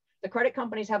report. The credit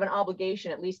companies have an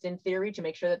obligation, at least in theory, to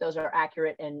make sure that those are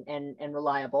accurate and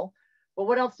reliable. But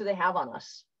what else do they have on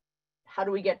us? How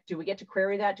do we get to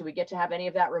query that? Do we get to have any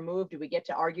of that removed? Do we get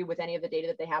to argue with any of the data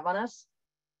that they have on us?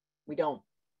 We don't.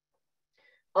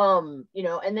 And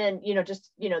then,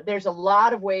 there's a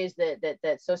lot of ways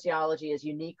that sociology is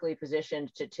uniquely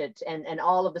positioned and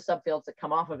all of the subfields that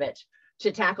come off of it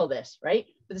to tackle this, right?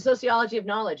 But the sociology of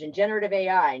knowledge and generative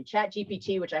AI and chat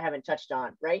GPT, which I haven't touched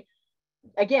on, right?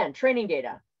 Again, training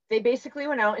data. They basically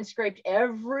went out and scraped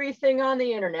everything on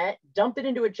the internet, dumped it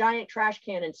into a giant trash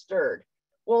can and stirred.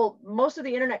 Well, most of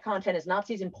the internet content is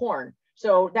Nazis and porn.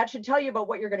 So that should tell you about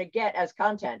what you're going to get as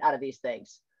content out of these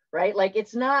things, right? Like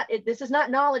this is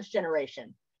not knowledge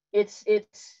generation. It's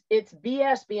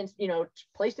BS being,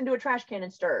 placed into a trash can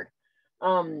and stirred.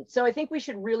 So I think we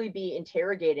should really be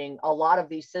interrogating a lot of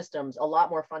these systems a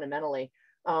lot more fundamentally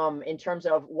in terms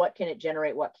of what can it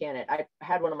generate, what can it. I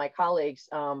had one of my colleagues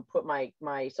put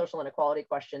my social inequality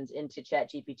questions into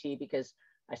chat GPT because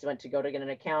I went to go to get an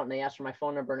account and they asked for my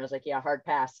phone number and I was like, yeah, hard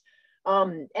pass.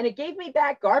 And it gave me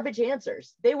back garbage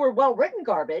answers. They were well-written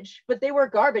garbage, but they were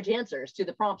garbage answers to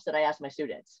the prompts that I asked my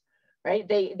students, right?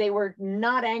 They were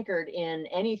not anchored in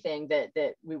anything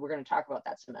that we were going to talk about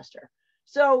that semester.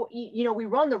 So, we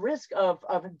run the risk of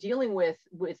dealing with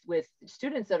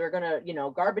students that are going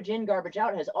to, garbage in, garbage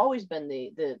out has always been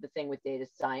the thing with data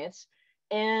science.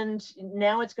 And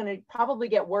now it's going to probably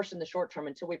get worse in the short term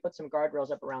until we put some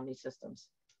guardrails up around these systems.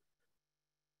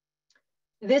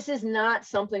 This is not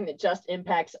something that just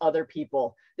impacts other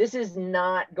people. This is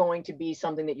not going to be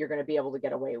something that you're going to be able to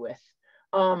get away with.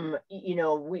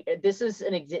 This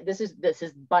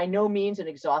is by no means an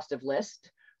exhaustive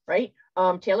list, right?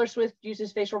 Taylor Swift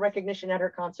uses facial recognition at her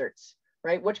concerts,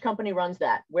 right? Which company runs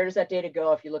that? Where does that data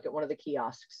go if you look at one of the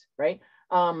kiosks, right?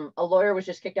 A lawyer was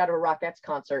just kicked out of a Rockettes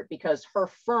concert because her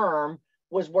firm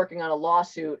was working on a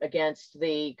lawsuit against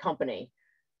the company.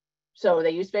 So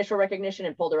they used facial recognition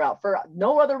and pulled her out for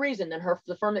no other reason than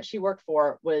the firm that she worked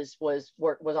for was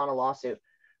on a lawsuit.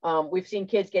 We've seen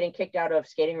kids getting kicked out of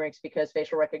skating rinks because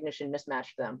facial recognition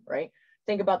mismatched them, right?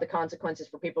 Think about the consequences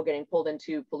for people getting pulled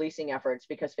into policing efforts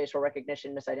because facial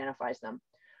recognition misidentifies them.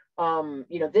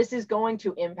 This is going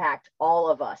to impact all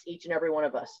of us, each and every one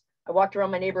of us. I walked around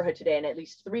my neighborhood today and at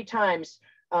least 3 times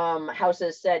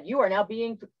houses said, you are now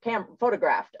being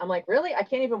photographed. I'm like, really? I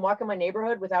can't even walk in my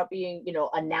neighborhood without being,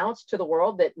 announced to the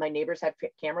world that my neighbors had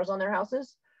cameras on their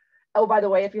houses. Oh, by the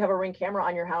way, if you have a Ring camera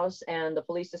on your house and the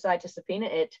police decide to subpoena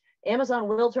it, Amazon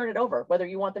will turn it over, whether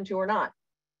you want them to or not.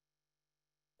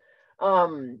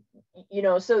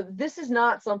 So this is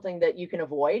not something that you can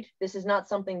avoid. This is not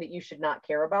something that you should not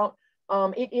care about.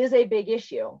 It is a big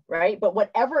issue, right? But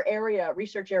whatever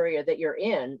research area that you're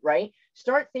in, right?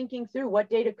 Start thinking through what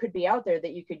data could be out there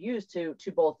that you could use to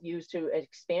both use to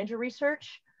expand your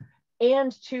research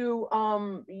and to,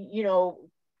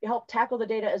 help tackle the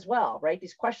data as well, right?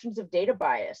 These questions of data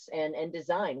bias and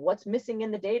design, what's missing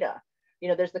in the data?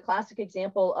 There's the classic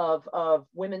example of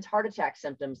women's heart attack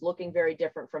symptoms looking very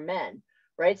different from men,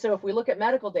 right? So if we look at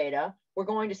medical data, we're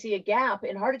going to see a gap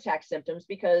in heart attack symptoms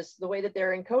because the way that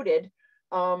they're encoded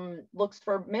looks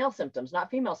for male symptoms,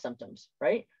 not female symptoms,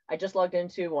 right? I just logged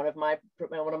into one of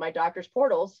my doctor's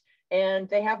portals and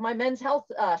they have my men's health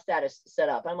status set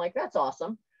up. I'm like, that's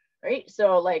awesome, right?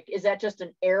 So like, is that just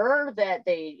an error that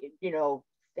they,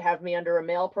 have me under a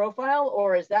male profile,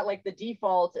 or is that like the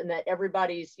default and that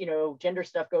everybody's, gender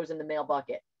stuff goes in the male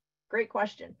bucket? Great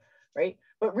question, right?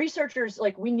 But researchers,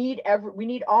 like we need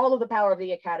all of the power of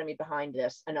the academy behind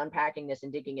this and unpacking this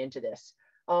and digging into this.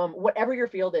 Whatever your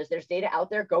field is, there's data out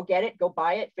there, go get it, go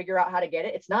buy it, figure out how to get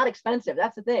it. It's not expensive.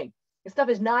 That's the thing. This stuff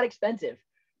is not expensive.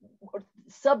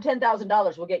 Sub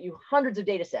 $10,000 will get you hundreds of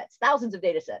data sets, thousands of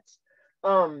data sets.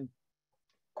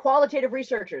 Qualitative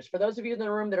researchers, for those of you in the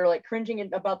room that are like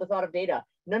cringing about the thought of data,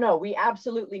 no, we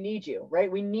absolutely need you, right?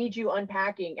 We need you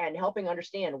unpacking and helping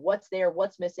understand what's there,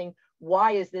 what's missing,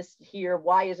 why is this here,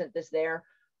 why isn't this there?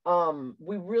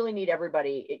 We really need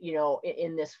everybody,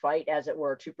 in this fight, as it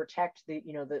were, to protect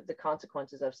the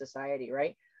consequences of society,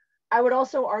 right? I would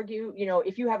also argue,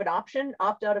 if you have an option,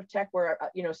 opt out of tech where,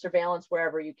 surveillance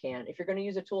wherever you can. If you're going to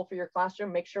use a tool for your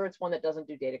classroom, make sure it's one that doesn't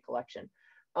do data collection.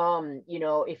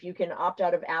 If you can opt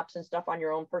out of apps and stuff on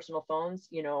your own personal phones,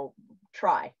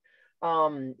 try.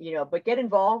 You know, but get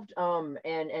involved,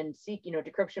 and seek, you know,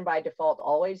 decryption by default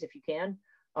always if you can,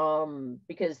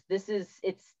 because this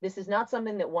is not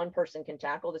something that one person can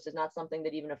tackle. This is not something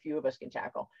that even a few of us can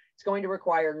tackle. It's going to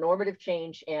require normative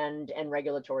change and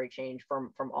regulatory change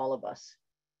from all of us.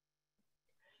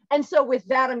 And so with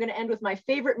that, I'm going to end with my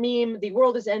favorite meme. The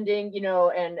world is ending, you know,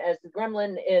 and as the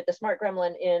gremlin, the smart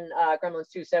gremlin in Gremlins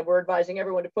 2 said, we're advising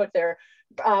everyone to put their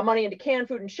money into canned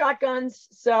food and shotguns.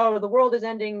 So the world is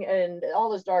ending and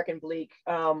all is dark and bleak.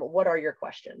 What are your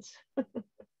questions? I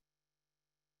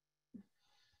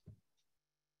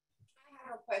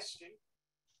have a question.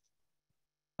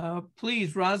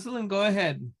 Please, Rosalind, go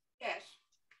ahead. Yes.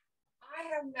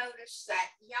 I have noticed that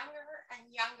younger and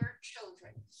younger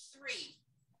children, 3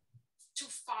 to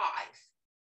 5,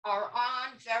 are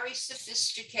on very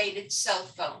sophisticated cell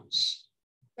phones.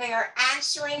 They are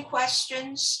answering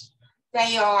questions,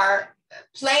 they are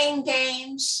playing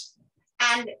games,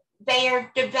 and they are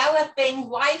developing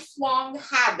lifelong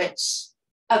habits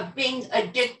of being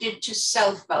addicted to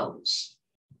cell phones.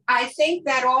 I think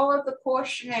that all of the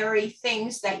cautionary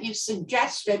things that you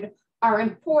suggested are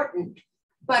important,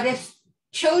 but if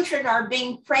children are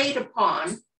being preyed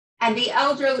upon, and the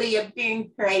elderly are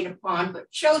being preyed upon, but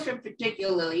children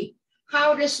particularly,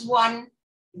 how does one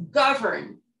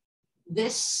govern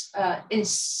this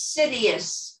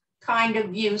insidious kind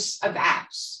of use of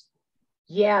apps?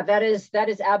 Yeah, that is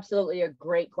absolutely a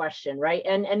great question, right?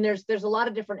 And there's a lot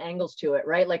of different angles to it,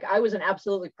 right? Like I was an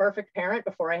absolutely perfect parent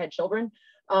before I had children.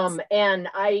 And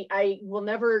I will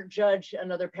never judge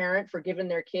another parent for giving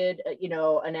their kid, you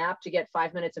know, an app to get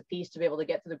 5 minutes of peace to be able to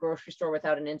get to the grocery store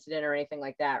without an incident or anything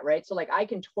like that, right? So like, I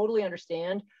can totally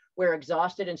understand where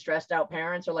exhausted and stressed out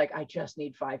parents are like, I just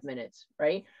need 5 minutes,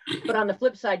 right? But on the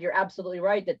flip side, you're absolutely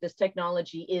right that this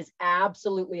technology is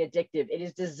absolutely addictive. It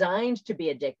is designed to be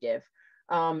addictive.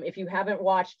 If you haven't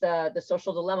watched the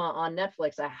Social Dilemma on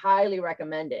Netflix, I highly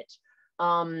recommend it.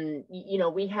 You know,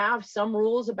 we have some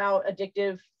rules about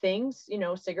addictive things, you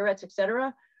know, cigarettes,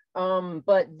 etc.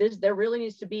 But there really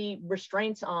needs to be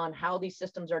restraints on how these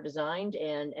systems are designed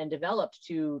and developed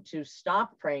to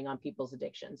stop preying on people's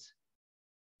addictions.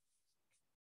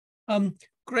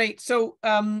 Great. So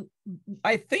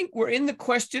I think we're in the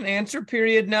question answer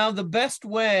period now. The best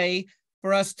way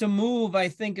for us to move, I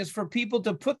think, is for people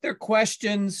to put their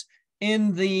questions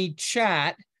in the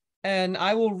chat, and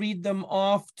I will read them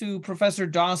off to Professor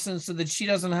Dawson so that she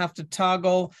doesn't have to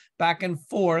toggle back and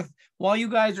forth. While you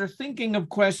guys are thinking of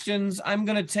questions, I'm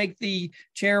going to take the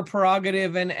chair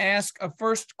prerogative and ask a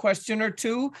first question or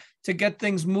two to get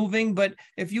things moving. But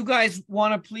if you guys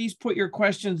want to please put your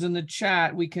questions in the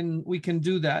chat, we can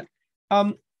do that.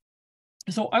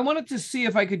 So I wanted to see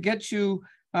if I could get you,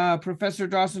 Professor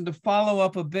Dawson, to follow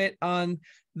up a bit on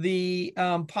the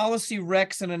policy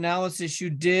recs and analysis you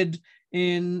did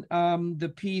in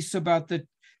the piece about the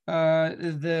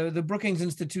Brookings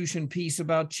Institution piece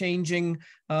about changing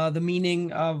the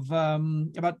meaning of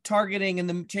about targeting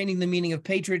and changing the meaning of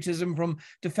patriotism from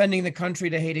defending the country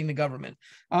to hating the government.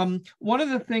 One of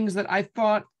the things that I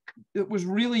thought that was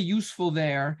really useful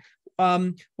there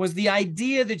was the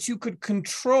idea that you could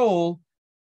control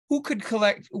who could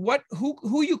collect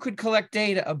who you could collect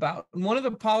data about. And one of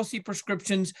the policy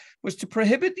prescriptions was to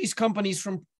prohibit these companies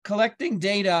from collecting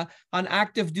data on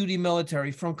active duty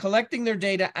military, from collecting their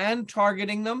data and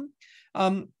targeting them.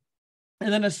 And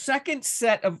then a second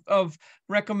set of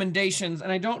recommendations,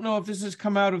 and I don't know if this has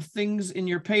come out of things in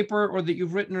your paper or that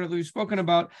you've written or that we've spoken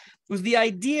about, was the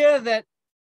idea that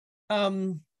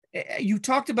you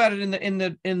talked about it in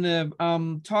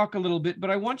the talk a little bit, but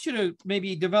I want you to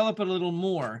maybe develop it a little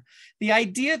more. The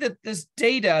idea that this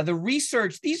data, the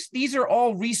research, these are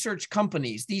all research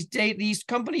companies. These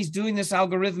companies doing this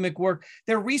algorithmic work,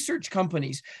 they're research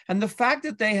companies, and the fact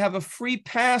that they have a free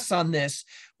pass on this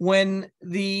when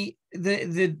the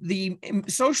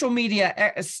social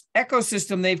media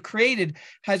ecosystem they've created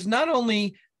has not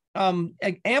only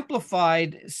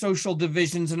amplified social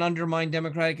divisions and undermined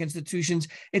democratic institutions,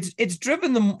 it's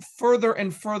driven them further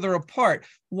and further apart.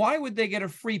 Why would they get a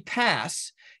free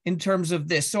pass in terms of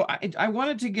this? So I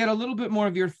wanted to get a little bit more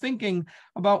of your thinking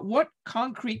about what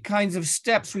concrete kinds of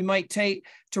steps we might take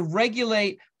to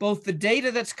regulate both the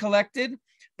data that's collected,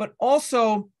 but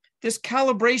also this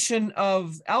calibration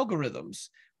of algorithms.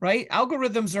 Right?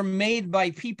 Algorithms are made by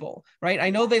people, right?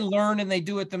 I know they learn and they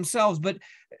do it themselves, but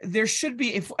there should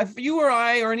be, if you or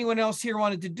I or anyone else here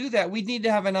wanted to do that, we'd need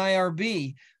to have an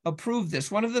IRB approve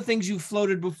this. One of the things you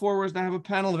floated before was to have a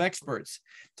panel of experts.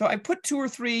 So I put 2 or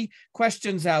 3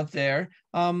 questions out there.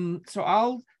 So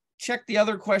I'll check the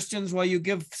other questions while you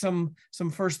give some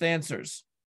first answers.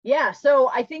 Yeah, so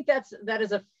I think that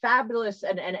is a fabulous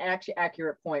and actually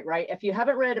accurate point, right? If you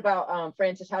haven't read about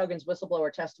Frances Haugen's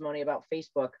whistleblower testimony about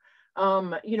Facebook,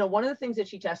 one of the things that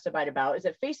she testified about is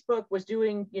that Facebook was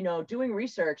doing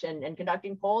research and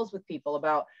conducting polls with people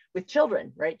with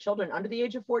children, right? Children under the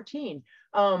age of 14,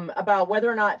 about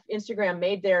whether or not Instagram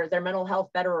made their mental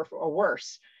health better or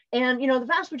worse. And, the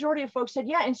vast majority of folks said,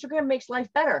 yeah, Instagram makes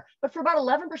life better. But for about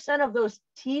 11% of those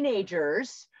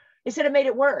teenagers, they said it made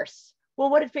it worse. Well,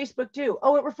 what did Facebook do?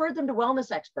 Oh, it referred them to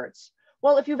wellness experts.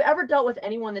 Well, if you've ever dealt with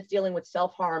anyone that's dealing with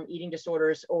self-harm, eating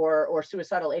disorders, or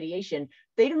suicidal ideation,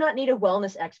 they do not need a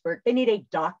wellness expert. They need a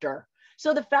doctor.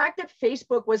 So the fact that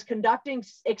Facebook was conducting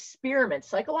experiments,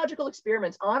 psychological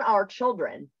experiments on our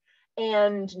children,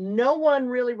 and no one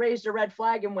really raised a red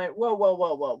flag and went, whoa, whoa,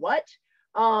 whoa, whoa, what?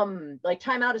 Like,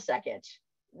 time out a second.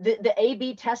 The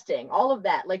A/B testing, all of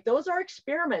that, like, those are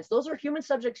experiments. Those are human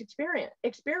subjects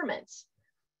experiments.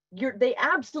 They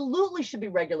absolutely should be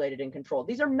regulated and controlled.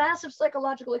 These are massive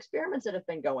psychological experiments that have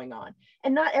been going on.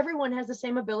 And not everyone has the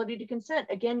same ability to consent.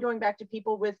 Again, going back to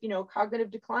people with,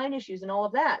 cognitive decline issues and all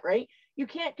of that, right? You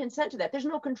can't consent to that. There's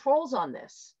no controls on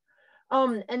this.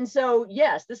 And so,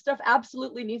 yes, this stuff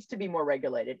absolutely needs to be more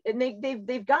regulated. And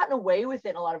they've gotten away with it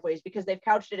in a lot of ways because they've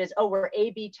couched it as, oh, we're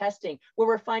A/B testing, where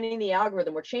we're finding the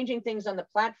algorithm, we're changing things on the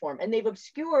platform. And they've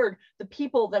obscured the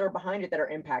people that are behind it that are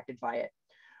impacted by it.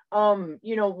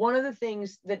 One of the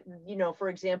things that, for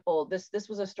example, this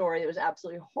was a story that was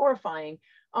absolutely horrifying.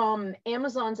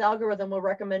 Amazon's algorithm were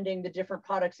recommending the different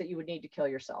products that you would need to kill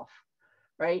yourself,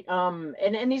 right?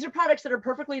 And these are products that are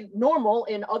perfectly normal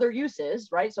in other uses,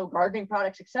 right? So gardening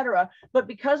products, etc. But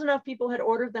because enough people had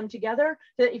ordered them together,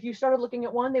 that if you started looking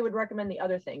at one, they would recommend the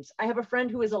other things. I have a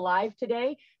friend who is alive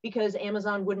today because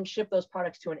Amazon wouldn't ship those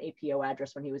products to an APO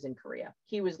address when he was in Korea.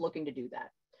 He was looking to do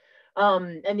that.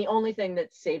 And the only thing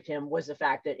that saved him was the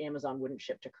fact that Amazon wouldn't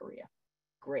ship to Korea.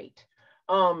 Great.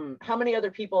 How many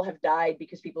other people have died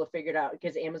because people have figured out,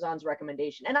 because Amazon's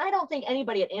recommendation? And I don't think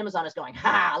anybody at Amazon is going,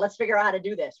 let's figure out how to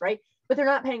do this, right? But they're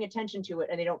not paying attention to it,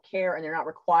 and they don't care, and they're not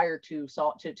required to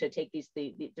take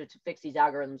to fix these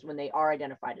algorithms when they are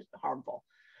identified as harmful.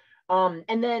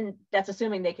 And then that's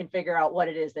assuming they can figure out what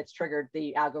it is that's triggered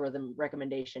the algorithm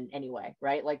recommendation anyway,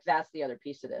 right? Like, that's the other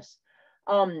piece of this.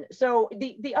 So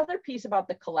the other piece about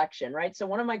the collection, right? So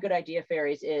one of my good idea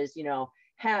fairies is,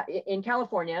 in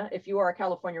California, if you are a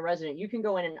California resident, you can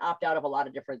go in and opt out of a lot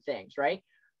of different things, right?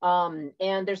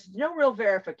 And there's no real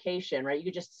verification, right? You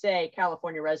could just say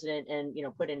California resident and,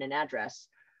 put in an address.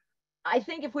 I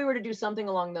think if we were to do something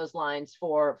along those lines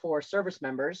for service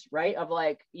members, right? Of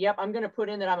like, yep, I'm going to put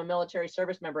in that I'm a military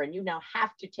service member and you now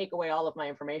have to take away all of my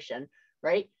information,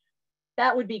 right?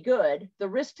 That would be good. The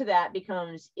risk to that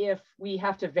becomes if we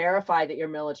have to verify that you're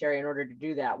military in order to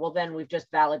do that, well, then we've just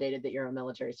validated that you're a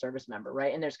military service member,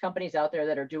 right? And there's companies out there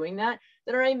that are doing that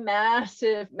are a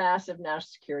massive, massive national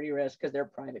security risk because they're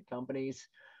private companies.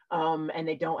 And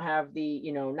they don't have the,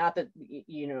 not that,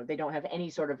 they don't have any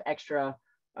sort of extra,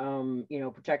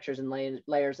 protectors and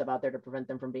layers out there to prevent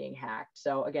them from being hacked.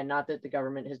 So again, not that the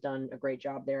government has done a great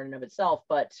job there in and of itself,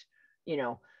 but,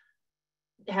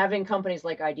 having companies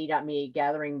like ID.me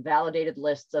gathering validated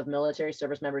lists of military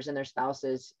service members and their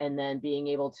spouses, and then being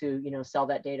able to, sell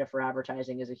that data for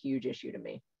advertising is a huge issue to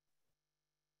me.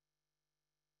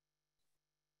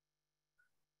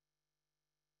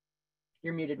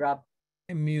 You're muted, Rob.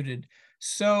 I'm muted.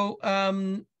 So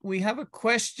we have a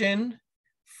question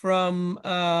from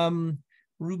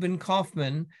Ruben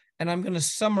Kaufman, and I'm going to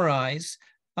summarize.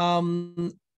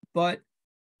 But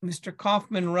Mr.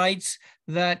 Kaufman writes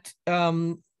that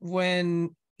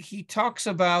when he talks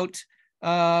about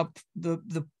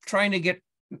the trying to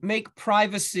make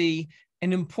privacy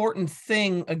an important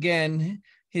thing again,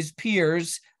 his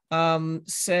peers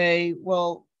say,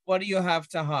 well, what do you have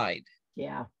to hide?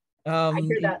 Yeah, I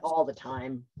hear that all the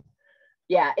time.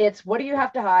 Yeah, it's what do you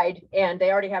have to hide? And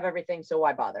they already have everything, so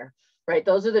why bother? Right?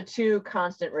 Those are the two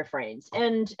constant refrains.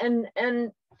 And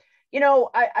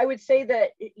I would say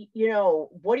that,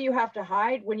 what do you have to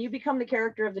hide? When you become the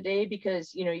character of the day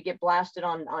because, you get blasted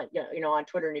on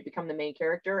Twitter and you become the main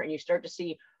character and you start to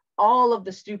see all of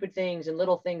the stupid things and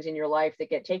little things in your life that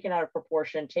get taken out of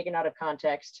proportion, taken out of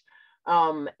context,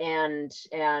 and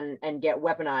get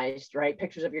weaponized, right?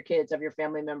 Pictures of your kids, of your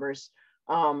family members,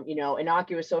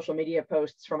 innocuous social media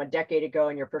posts from a decade ago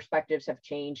and your perspectives have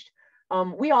changed.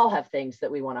 We all have things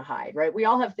that we want to hide, right? We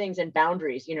all have things and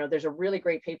boundaries. There's a really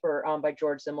great paper by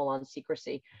George Simmel on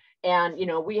secrecy. And,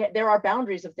 there are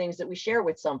boundaries of things that we share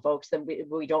with some folks that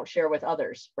we don't share with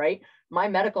others, right? My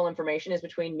medical information is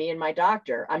between me and my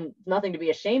doctor. I'm nothing to be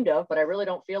ashamed of, but I really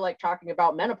don't feel like talking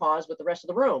about menopause with the rest of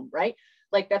the room, right?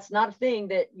 Like, that's not a thing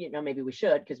that, you know, maybe we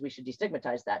should, because we should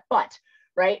destigmatize that, but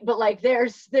right. But like,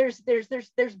 there's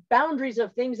boundaries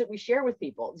of things that we share with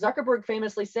people. Zuckerberg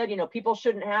famously said, you know, people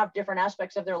shouldn't have different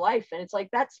aspects of their life. And it's like,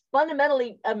 that's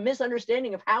fundamentally a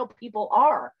misunderstanding of how people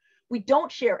are. We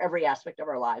don't share every aspect of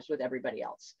our lives with everybody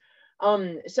else.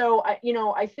 So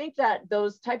I think that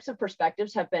those types of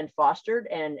perspectives have been fostered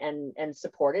and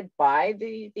supported by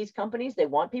these companies. They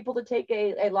want people to take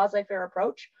a laissez-faire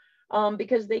approach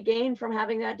because they gain from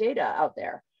having that data out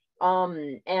there.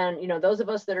 And, you know, those of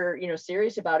us that are, you know,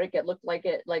 serious about it get looked like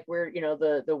we're, you know,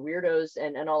 the weirdos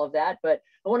and all of that. But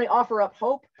I want to offer up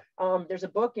hope. There's a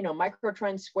book, you know,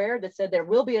 Microtrend Squared, that said there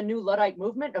will be a new Luddite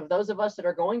movement of those of us that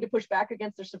are going to push back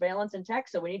against their surveillance and tech.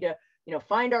 So we need to, you know,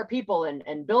 find our people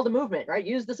and build a movement, right?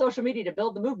 Use the social media to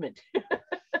build the movement.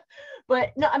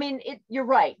 But no, I mean, you're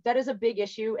right. That is a big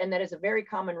issue, and that is a very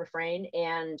common refrain.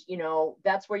 And, you know,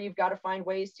 that's where you've got to find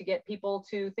ways to get people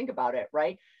to think about it,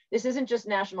 right? This isn't just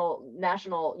national,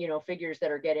 you know, figures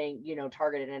that are getting, you know,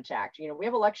 targeted and attacked. You know, we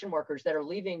have election workers that are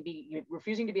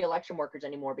refusing to be election workers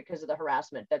anymore because of the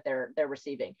harassment that they're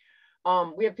receiving.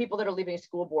 We have people that are leaving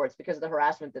school boards because of the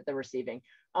harassment that they're receiving.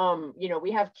 You know,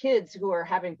 we have kids who are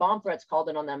having bomb threats called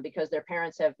in on them because their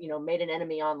parents have, you know, made an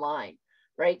enemy online.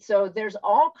 Right. So there's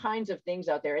all kinds of things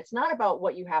out there. It's not about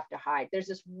what you have to hide. There's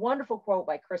this wonderful quote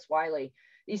by Chris Wiley.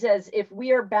 He says, if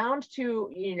we are bound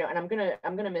to, you know, and I'm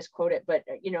gonna misquote it, but,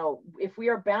 you know, if we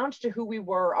are bound to who we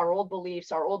were, our old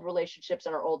beliefs, our old relationships,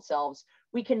 and our old selves,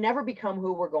 we can never become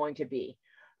who we're going to be.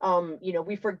 You know,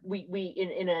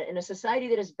 in a society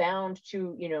that is bound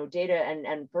to, you know, data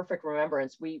and perfect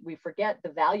remembrance, we forget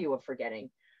the value of forgetting.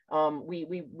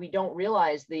 We don't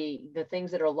realize the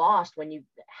things that are lost when you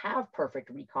have perfect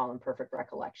recall and perfect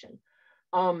recollection.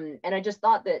 And I just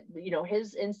thought that, you know,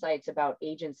 his insights about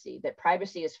agency, that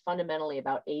privacy is fundamentally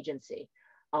about agency,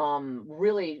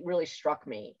 really, really struck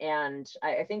me. And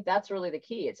I think that's really the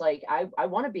key. It's like, I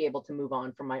want to be able to move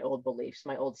on from my old beliefs,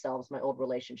 my old selves, my old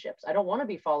relationships. I don't want to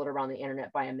be followed around the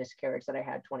internet by a miscarriage that I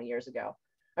had 20 years ago.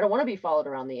 I don't want to be followed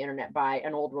around the internet by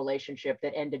an old relationship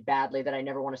that ended badly, that I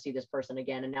never want to see this person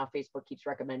again. And now Facebook keeps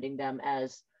recommending them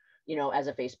as, you know, as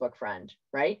a Facebook friend,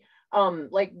 right?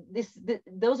 Like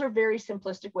those are very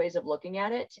simplistic ways of looking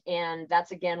at it. And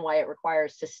that's, again, why it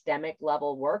requires systemic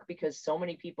level work, because so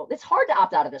many people, it's hard to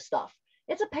opt out of this stuff.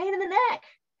 It's a pain in the neck.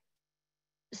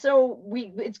 So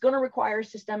it's going to require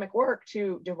systemic work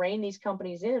to rein these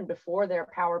companies in before their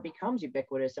power becomes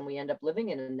ubiquitous and we end up living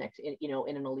in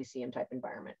an Elysium type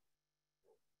environment.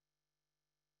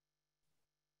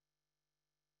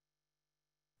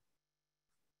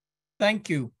 Thank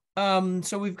you.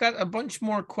 So we've got a bunch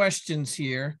more questions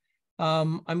here.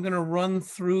 I'm going to run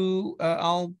through.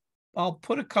 I'll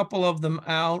put a couple of them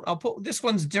out. This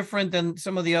one's different than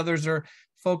some of the others are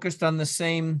focused on the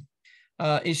same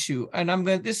issue. And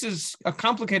this is a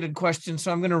complicated question,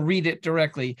 so I'm going to read it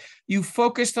directly. You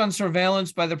focused on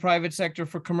surveillance by the private sector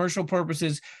for commercial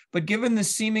purposes, but given the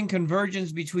seeming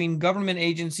convergence between government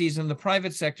agencies and the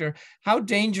private sector, how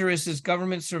dangerous is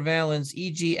government surveillance,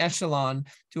 e.g. echelon,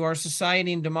 to our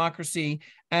society and democracy?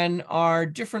 And are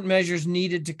different measures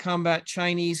needed to combat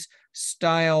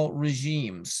Chinese-style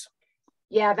regimes?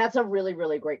 Yeah, that's a really,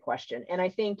 really great question. And I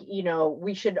think, you know,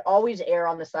 we should always err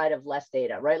on the side of less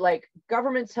data, right? Like,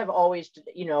 governments have always,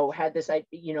 you know, had this,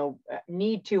 you know,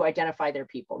 need to identify their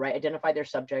people, right? Identify their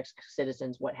subjects,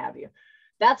 citizens, what have you.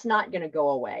 That's not going to go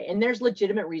away. And there's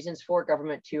legitimate reasons for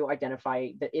government to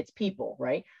identify its people,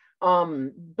 right?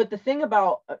 But the thing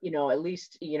about, you know, at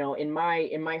least, you know, in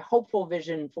my hopeful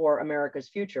vision for America's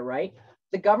future, right?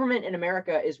 The government in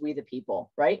America is we the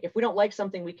people, right? If we don't like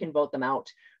something, we can vote them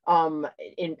out.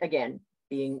 Again,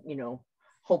 being, you know,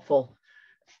 hopeful,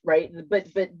 right? But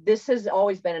this has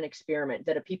always been an experiment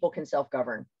that a people can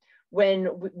self-govern. When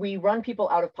we run people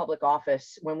out of public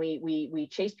office, when we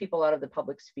chase people out of the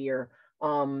public sphere,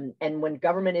 and when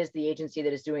government is the agency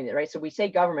that is doing it, right? So we say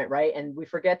government, right? And we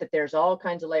forget that there's all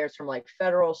kinds of layers from like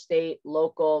federal, state,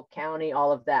 local, county,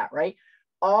 all of that, right?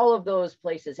 All of those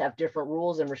places have different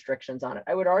rules and restrictions on it.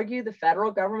 I would argue the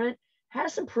federal government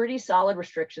has some pretty solid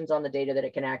restrictions on the data that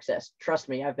it can access. Trust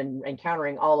me, I've been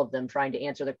encountering all of them trying to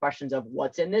answer the questions of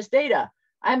what's in this data.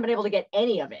 I haven't been able to get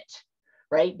any of it,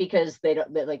 right? Because they're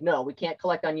like, no, we can't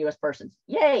collect on US persons.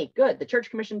 Yay, good. The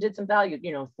Church Commission did some value,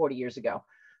 you know, 40 years ago.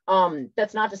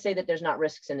 That's not to say that there's not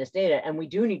risks in this data, and we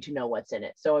do need to know what's in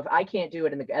it. So if I can't do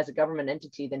it as a government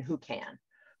entity, then who can?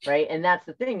 Right. And that's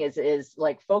the thing is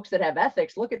like folks that have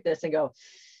ethics look at this and go,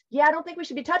 yeah, I don't think we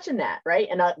should be touching that, right?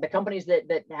 And the companies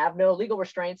that have no legal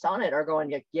restraints on it are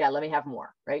going, yeah, let me have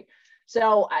more, right?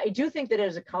 So I do think that it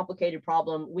is a complicated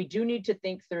problem. We do need to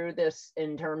think through this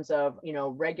in terms of,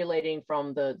 regulating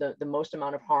from the most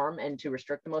amount of harm and to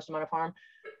restrict the most amount of harm.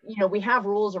 We have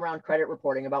rules around credit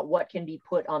reporting about what can be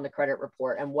put on the credit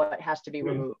report and what has to be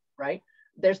removed, right?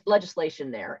 There's legislation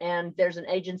there, and there's an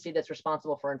agency that's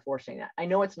responsible for enforcing that. I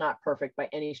know it's not perfect by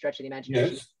any stretch of the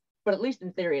imagination, but at least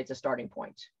in theory, it's a starting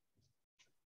point.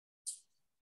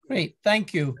 Great,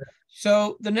 thank you.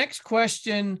 So the next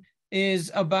question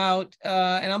is about,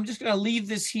 and I'm just going to leave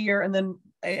this here and then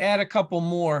add a couple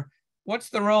more. What's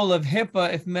the role of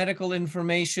HIPAA if medical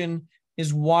information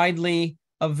is widely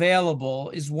available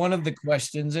is one of the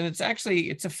questions. And it's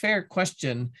a fair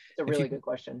question. It's a really good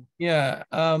question. Yeah.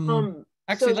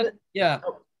 Actually, yeah.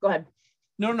 Oh, go ahead.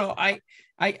 No, I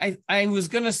was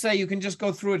going to say you can just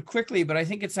go through it quickly, but I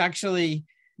think it's actually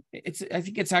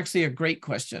a great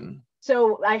question.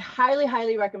 So I highly,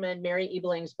 highly recommend Mary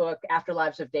Ebeling's book, After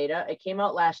Lives of Data. It came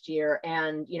out last year,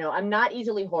 and I'm not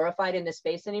easily horrified in this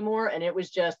space anymore. And it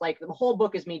was just like the whole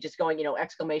book is me just going,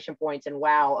 exclamation points and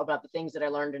wow about the things that I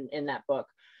learned in that book.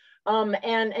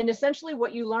 And essentially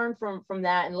what you learn from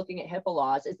that and looking at HIPAA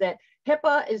laws is that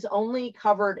HIPAA is only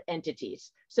covered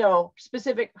entities. So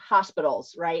specific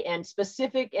hospitals, right? And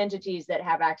specific entities that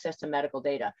have access to medical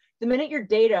data. The minute your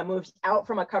data moves out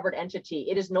from a covered entity,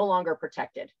 it is no longer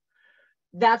protected.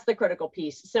 That's the critical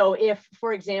piece. So if,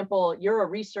 for example, you're a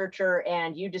researcher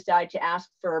and you decide to ask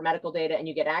for medical data and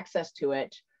you get access to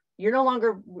it, you're no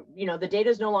longer, the data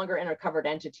is no longer in a covered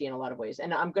entity in a lot of ways.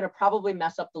 And I'm going to probably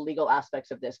mess up the legal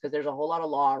aspects of this because there's a whole lot of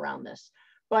law around this.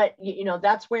 But,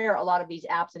 that's where a lot of these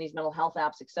apps and these mental health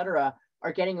apps, et cetera,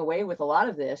 are getting away with a lot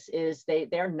of this is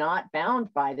they're not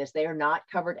bound by this. They are not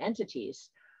covered entities.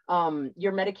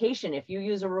 Your medication, if you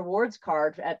use a rewards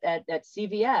card at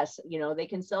CVS, they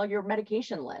can sell your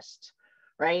medication list,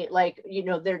 right? Like,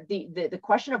 the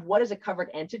question of what is a covered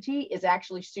entity is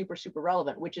actually super, super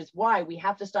relevant, which is why we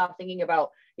have to stop thinking about,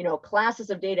 classes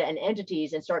of data and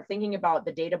entities and start thinking about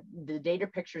the data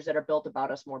pictures that are built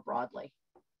about us more broadly.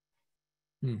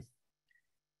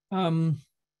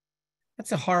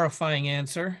 That's a horrifying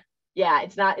answer. Yeah,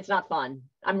 it's not fun.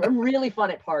 I'm really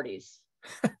fun at parties.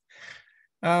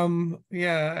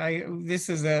 This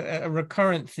is a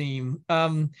recurrent theme.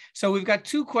 So we've got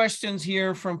two questions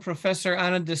here from Professor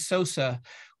Ana de Sousa.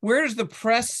 Where does the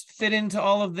press fit into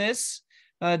all of this?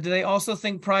 Do they also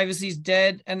think privacy is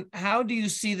dead? And how do you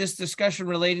see this discussion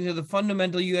relating to the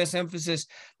fundamental US emphasis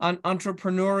on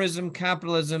entrepreneurism,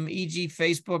 capitalism, e.g.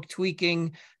 Facebook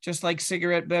tweaking, just like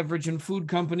cigarette, beverage, and food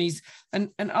companies? And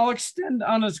I'll extend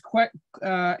Anna's question.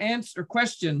 Mark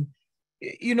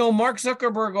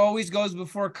Zuckerberg always goes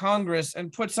before Congress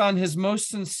and puts on his most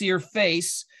sincere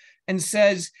face and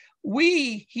says,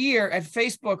 we here at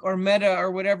Facebook or Meta or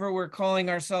whatever we're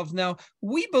calling ourselves now,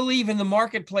 we believe in the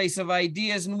marketplace of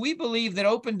ideas, and we believe that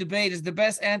open debate is the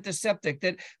best antiseptic,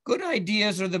 that good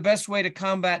ideas are the best way to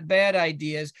combat bad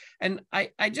ideas. And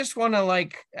I just want to,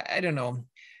 I don't know.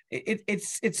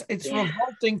 It's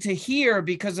revolting to hear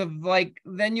because of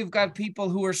then you've got people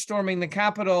who are storming the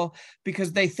Capitol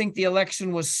because they think the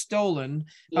election was stolen.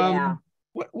 Yeah.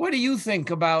 What do you think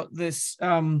about this,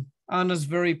 Anna's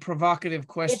very provocative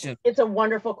question? It's a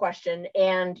wonderful question.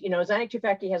 And, Zanuck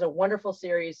Tufekci has a wonderful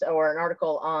series or an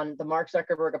article on the Mark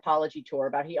Zuckerberg apology tour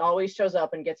about he always shows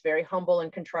up and gets very humble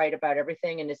and contrite about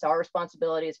everything. And it's our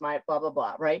responsibility. It's my blah, blah,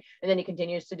 blah. Right. And then he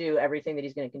continues to do everything that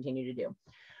he's going to continue to do.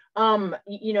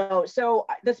 So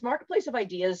this marketplace of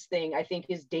ideas thing, I think,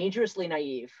 is dangerously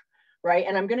naive, right?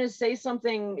 And I'm going to say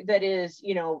something that is,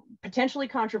 potentially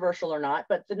controversial or not,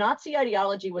 but the Nazi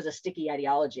ideology was a sticky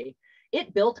ideology.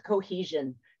 It built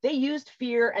cohesion. They used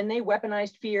fear and they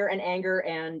weaponized fear and anger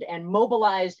and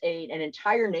mobilized an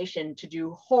entire nation to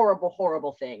do horrible,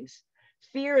 horrible things.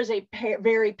 Fear is a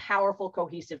very powerful,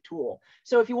 cohesive tool.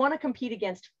 So if you want to compete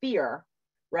against fear,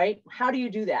 right, how do you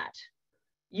do that?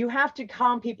 You have to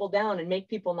calm people down and make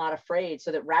people not afraid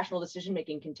so that rational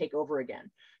decision-making can take over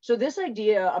again. So this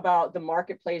idea about the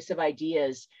marketplace of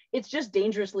ideas, it's just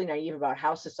dangerously naive about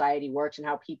how society works and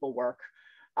how people work.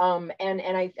 And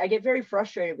I get very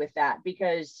frustrated with that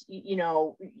because,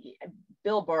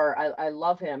 Bill Burr, I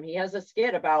love him. He has a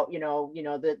skit about,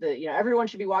 everyone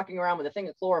should be walking around with a thing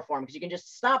of chloroform because you can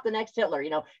just stop the next Hitler,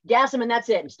 gas him and that's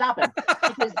it and stop him.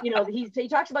 Because, he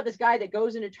talks about this guy that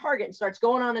goes into Target and starts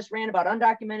going on this rant about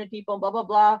undocumented people and blah, blah,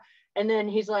 blah. And then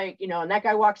he's like, and that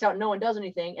guy walks out and no one does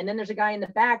anything. And then there's a guy in the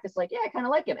back that's like, yeah, I kind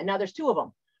of like him. And now there's two of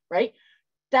them, right?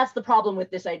 that's the problem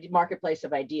with this marketplace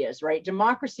of ideas, right?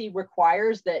 Democracy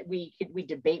requires that we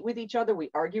debate with each other, we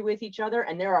argue with each other,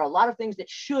 and there are a lot of things that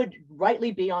should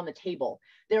rightly be on the table.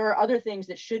 There are other things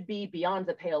that should be beyond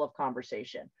the pale of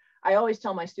conversation. I always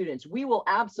tell my students, we will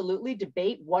absolutely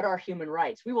debate what are human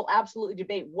rights. We will absolutely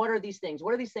debate what are these things?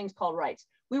 What are these things called rights?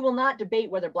 We will not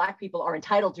debate whether Black people are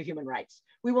entitled to human rights.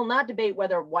 We will not debate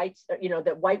whether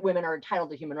that white women are entitled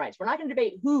to human rights. We're not going to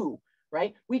debate who,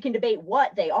 right? We can debate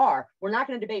what they are. We're not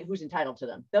going to debate who's entitled to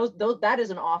them. That is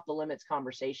an off the limits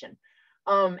conversation.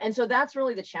 And so that's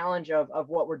really the challenge of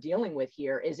what we're dealing with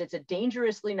here is it's a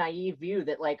dangerously naive view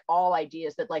that like all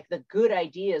ideas, that like the good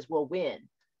ideas will win.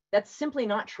 That's simply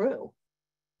not true.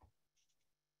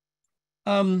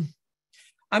 I'm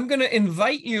going to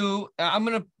invite you. I'm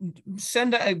going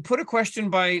to put a question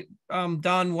by Don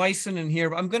Weisen in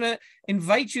here. I'm going to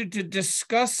invite you to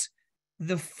discuss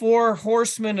the 4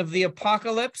 horsemen of the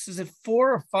apocalypse. Is it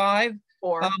 4 or 5?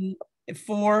 4.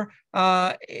 4,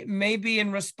 maybe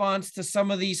in response to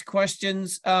some of these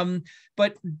questions.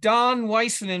 But Don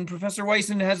Weisen, Professor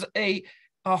Weisen, has a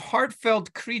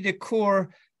heartfelt cri de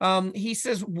coeur. He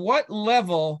says, what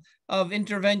level of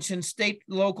intervention, state,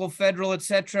 local, federal, et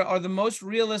cetera, are the most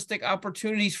realistic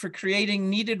opportunities for creating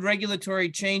needed regulatory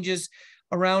changes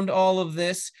around all of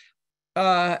this?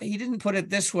 He didn't put it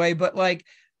this way, but like,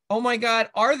 oh my God,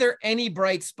 are there any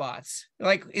bright spots?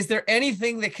 Like, is there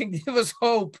anything that can give us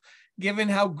hope, given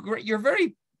how great you're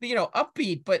very,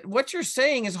 upbeat, but what you're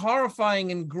saying is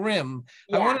horrifying and grim.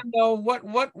 Yeah. I want to know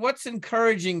what's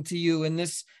encouraging to you in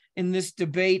this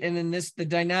debate and in the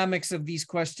dynamics of these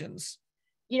questions.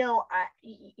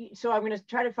 So I'm going to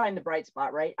try to find the bright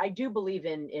spot, right? I do believe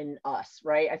in us,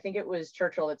 right? I think it was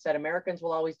Churchill that said, Americans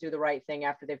will always do the right thing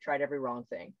after they've tried every wrong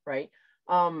thing, right?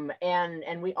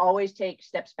 And we always take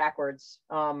steps backwards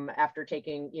after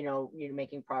taking,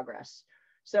 making progress.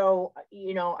 So,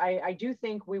 I do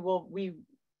think we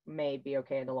may be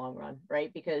okay in the long run,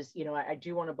 right? Because, I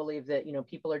do want to believe that,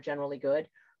 people are generally good.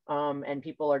 And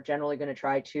people are generally going to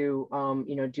try to,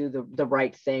 do the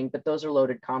right thing, but those are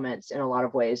loaded comments in a lot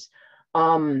of ways.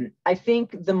 I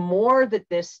think the more that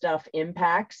this stuff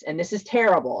impacts, and this is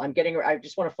terrible, I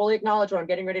just want to fully acknowledge what I'm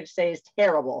getting ready to say is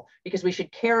terrible, because we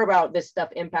should care about this stuff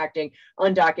impacting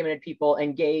undocumented people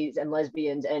and gays and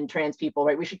lesbians and trans people,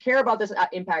 right? We should care about this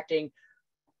impacting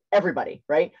everybody,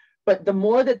 right? But the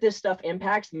more that this stuff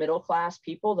impacts middle-class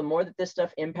people, the more that this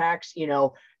stuff impacts,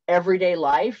 everyday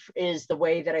life, is the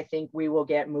way that I think we will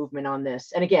get movement on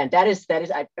this. And again, that is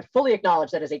I fully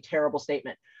acknowledge that is a terrible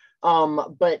statement.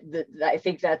 But I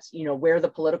think that's, where the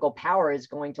political power is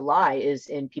going to lie, is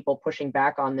in people pushing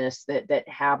back on this, that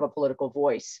have a political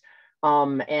voice.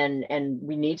 And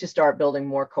we need to start building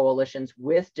more coalitions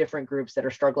with different groups that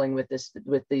are struggling with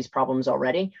these problems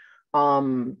already.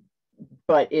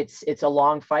 But it's a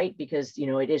long fight, because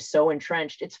it is so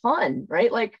entrenched. It's fun,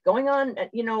 right? Like going on,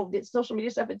 social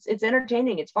media stuff. It's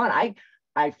entertaining. It's fun.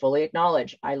 I fully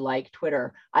acknowledge I like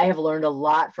Twitter. I have learned a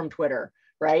lot from Twitter,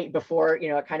 right? Before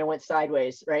it kind of went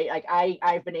sideways, right? Like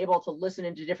I've been able to listen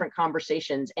into different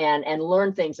conversations and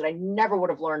learn things that I never would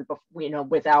have learned before,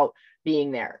 without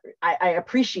being there. I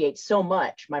appreciate so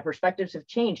much. My perspectives have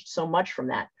changed so much from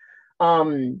that.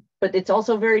 But it's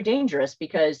also very dangerous,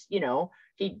 because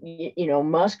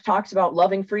Musk talks about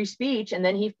loving free speech, and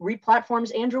then he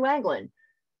replatforms Andrew Anglin.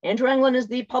 Andrew Anglin is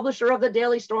the publisher of the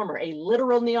Daily Stormer, a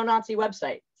literal neo-Nazi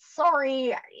website.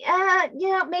 Sorry,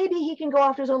 yeah, maybe he can go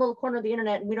off to his own little corner of the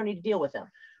internet and we don't need to deal with him,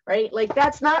 right? Like,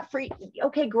 that's not free.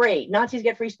 Okay, great. Nazis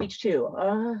get free speech too.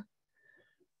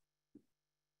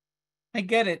 I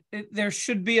get it. There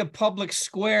should be a public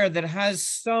square that has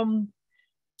some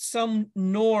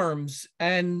norms,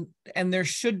 and there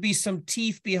should be some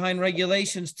teeth behind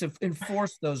regulations to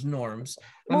enforce those norms.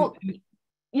 Well,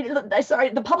 sorry,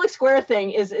 the public square thing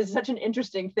is such an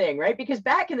interesting thing, right? Because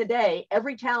back in the day,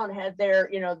 every town had their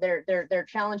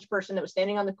challenged person that was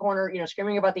standing on the corner,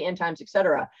 screaming about the end times,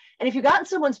 etc. And if you got in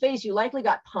someone's face, you likely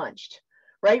got punched,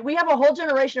 right? We have a whole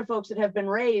generation of folks that have been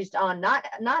raised on not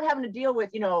having to deal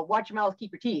with, watch your mouth,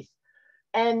 keep your teeth.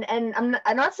 And I'm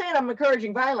not saying I'm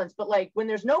encouraging violence, but like, when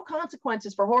there's no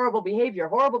consequences for horrible behavior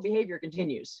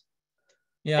continues.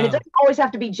 Yeah. And it doesn't always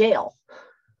have to be jail.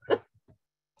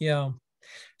 Yeah.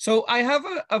 So I have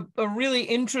a really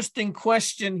interesting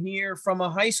question here from a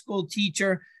high school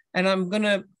teacher, and I'm going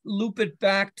to loop it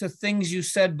back to things you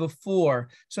said before.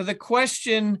 So the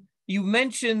question, you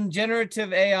mentioned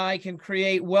generative AI can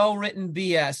create well-written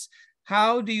BS.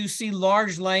 How do you see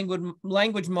large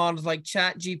language models like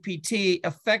ChatGPT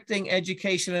affecting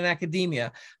education and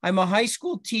academia? I'm a high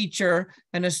school teacher,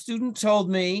 and a student told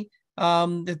me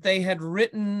that they had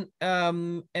written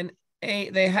an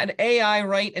they had AI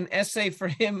write an essay for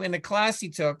him in a class he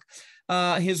took.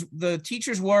 The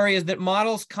teacher's worry is that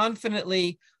models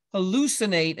confidently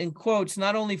hallucinate, in quotes,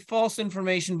 not only false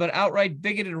information, but outright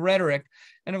bigoted rhetoric.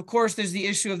 And of course, there's the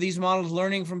issue of these models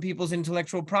learning from people's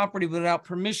intellectual property without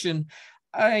permission.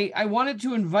 I wanted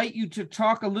to invite you to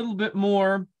talk a little bit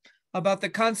more about the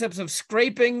concepts of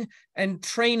scraping and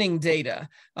training data,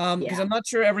 because I'm not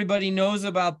sure everybody knows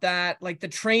about that. Like the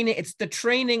training, it's the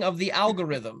training of the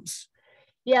algorithms.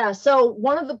 Yeah, so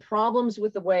one of the problems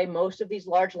with the way most of these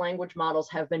large language models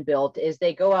have been built is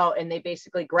they go out and they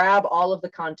basically grab all of the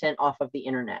content off of the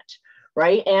internet,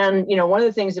 right? And, you know, one of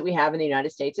the things that we have in the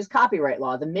United States is copyright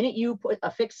law. The minute you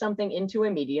affix something into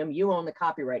a medium, you own the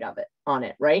copyright of it on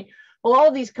it, right? Well, all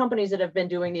of these companies that have been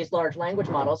doing these large language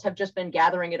models have just been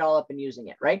gathering it all up and using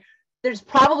it, right? There's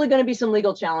probably going to be some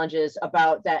legal challenges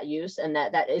about that use, and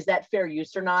that is that fair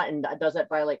use or not, and does that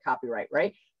violate copyright,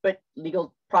 right? But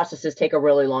legal processes take a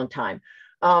really long time.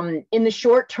 In the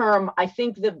short term, I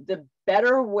think the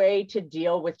better way to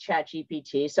deal with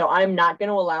ChatGPT, so I'm not going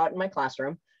to allow it in my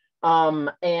classroom.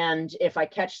 And if I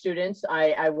catch students,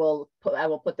 I will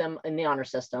put them in the honor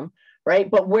system,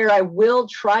 right? But where I will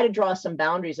try to draw some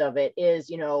boundaries of it is,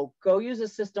 you know, go use a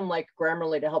system like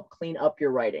Grammarly to help clean up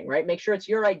your writing, right? Make sure it's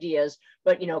your ideas,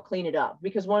 but, you know, clean it up.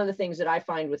 Because one of the things that I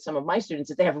find with some of my students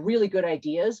is they have really good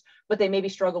ideas, but they maybe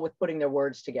struggle with putting their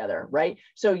words together, right?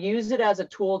 So use it as a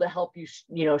tool to help you,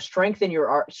 you know, strengthen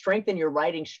your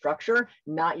writing structure,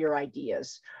 not your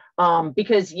ideas.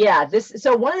 Because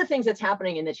so one of the things that's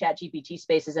happening in the ChatGPT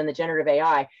spaces and the generative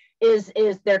AI is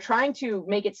they're trying to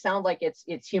make it sound like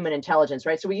it's human intelligence,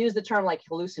 right? So we use the term like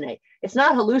hallucinate. It's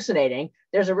not hallucinating.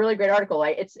 There's a really great article,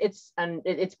 right? It's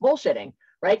bullshitting,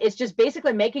 right? It's just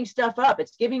basically making stuff up.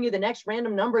 It's giving you the next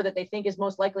random number that they think is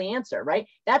most likely answer, right?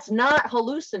 That's not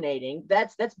hallucinating.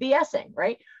 That's BSing,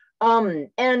 right?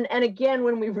 And again,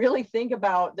 when we really think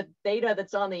about the data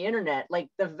that's on the internet, like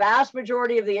the vast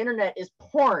majority of the internet is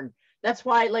porn. That's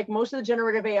why, like, most of the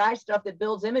generative AI stuff that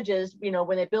builds images, you know,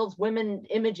 when it builds women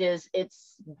images,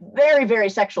 it's very, very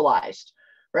sexualized,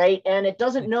 right? And it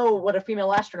doesn't know what a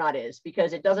female astronaut is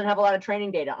because it doesn't have a lot of training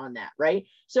data on that, right?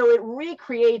 So it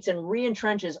recreates and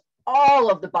re-entrenches all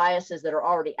of the biases that are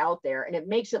already out there. And it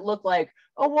makes it look like,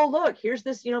 oh, well, look, here's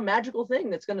this, you know, magical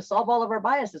thing that's going to solve all of our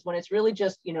biases, when it's really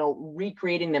just, you know,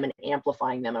 recreating them and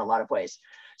amplifying them in a lot of ways.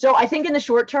 So I think in the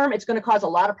short term, it's going to cause a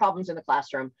lot of problems in the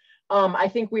classroom. I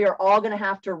think we are all going to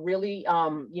have to really,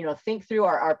 you know, think through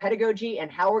our pedagogy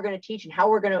and how we're going to teach and how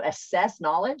we're going to assess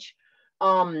knowledge.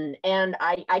 And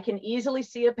I can easily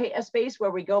see a space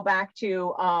where we go back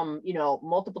to, you know,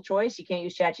 multiple choice. You can't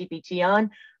use ChatGPT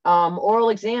on. Oral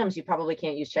exams, you probably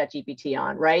can't use ChatGPT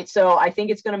on, right? So I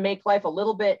think it's going to make life a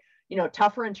little bit, you know,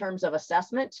 tougher in terms of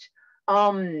assessment.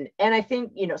 And I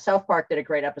think, you know, South Park did a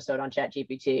great episode on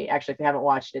ChatGPT. Actually, if you haven't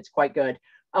watched it, it's quite good.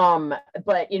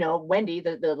 But, you know, Wendy,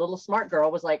 the little smart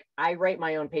girl, was like, I write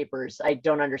my own papers. I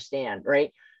don't understand,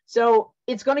 right? So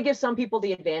it's going to give some people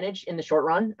the advantage in the short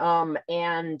run.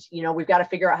 And, you know, we've got to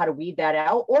figure out how to weed that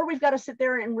out, or we've got to sit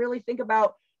there and really think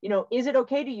about, you know, is it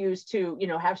okay to use to, you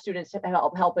know, have students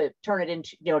help it, turn it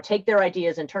into, you know, take their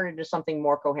ideas and turn it into something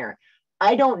more coherent?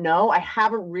 I don't know. I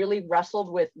haven't really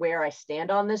wrestled with where I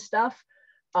stand on this stuff.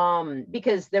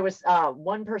 Because there was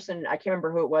one person, I can't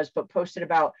remember who it was, but posted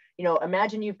about, you know,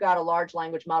 imagine you've got a large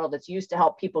language model that's used to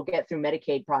help people get through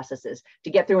Medicaid processes, to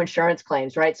get through insurance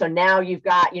claims, right? So now you've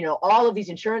got, you know, all of these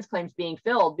insurance claims being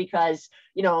filled because,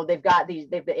 you know, they've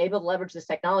been able to leverage this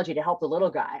technology to help the little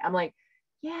guy. I'm like,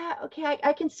 yeah, okay,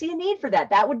 I can see a need for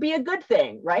that. That would be a good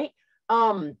thing, right?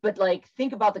 But like,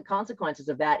 think about the consequences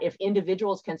of that. If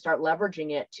individuals can start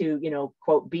leveraging it to, you know,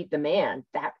 quote, beat the man,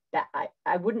 that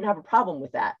I wouldn't have a problem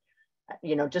with that,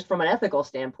 you know, just from an ethical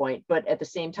standpoint. But at the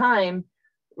same time,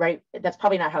 right, that's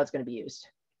probably not how it's going to be used.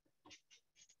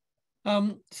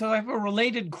 So I have a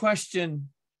related question.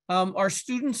 Our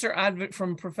students are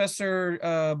from Professor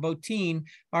Bottin,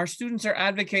 our students are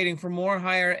advocating for more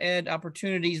higher ed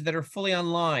opportunities that are fully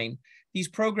online. These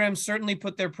programs certainly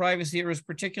put their privacy at risk,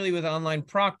 particularly with online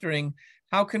proctoring.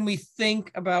 How can we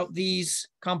think about these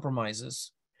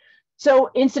compromises? So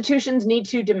institutions need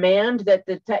to demand that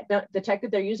the tech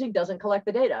that they're using doesn't collect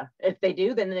the data. If they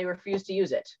do, then they refuse to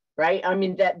use it, right? I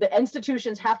mean, that the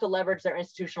institutions have to leverage their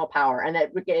institutional power, and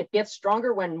that it gets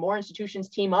stronger when more institutions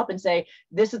team up and say,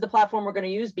 this is the platform we're going to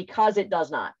use, because it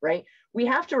does not, right? We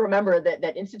have to remember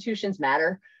that institutions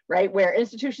matter, right? Where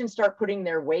institutions start putting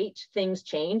their weight, things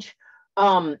change.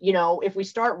 You know, if we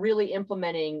start really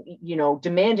implementing, you know,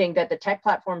 demanding that the tech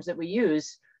platforms that we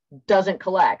use doesn't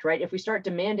collect, right? If we start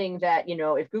demanding that, you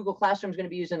know, if Google Classroom is going to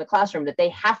be used in the classroom, that they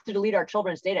have to delete our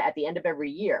children's data at the end of every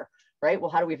year, right?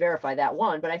 Well, how do we verify that?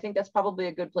 One, but I think that's probably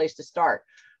a good place to start.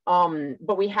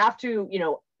 But we have to,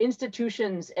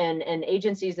 institutions and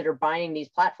agencies that are buying these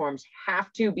platforms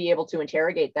have to be able to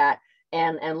interrogate that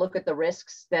and look at the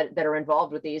risks that are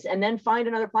involved with these, and then find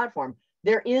another platform.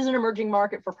 There is an emerging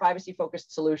market for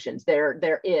privacy-focused solutions.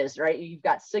 There is, right? You've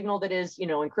got Signal that is,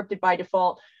 encrypted by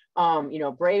default.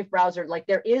 Brave browser, like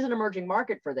there is an emerging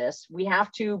market for this. We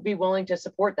have to be willing to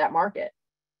support that market.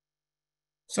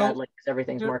 So sadly,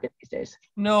 everything's market these days.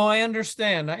 No, I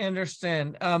understand.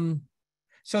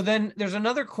 So then there's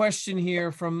another question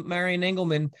here from Marion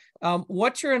Engelman.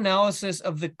 What's your analysis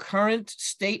of the current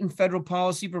state and federal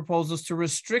policy proposals to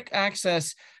restrict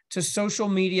access to social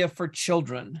media for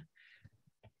children?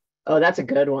 Oh, that's a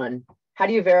good one. How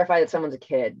do you verify that someone's a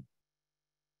kid?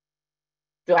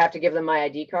 Do I have to give them my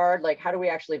ID card? Like, how do we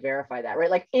actually verify that,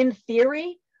 right? Like, in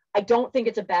theory, I don't think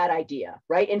it's a bad idea,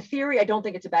 right? In theory, I don't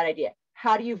think it's a bad idea.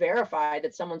 How do you verify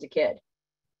that someone's a kid?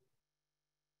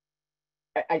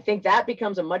 I think that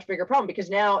becomes a much bigger problem, because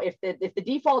now if the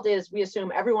default is we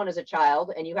assume everyone is a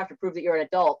child and you have to prove that you're an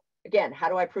adult, again, how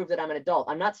do I prove that I'm an adult?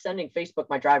 I'm not sending Facebook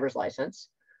my driver's license,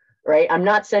 right? I'm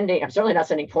certainly not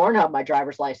sending Pornhub my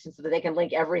driver's license so that they can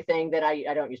link everything that I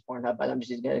don't use Pornhub, but I'm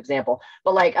just using an example.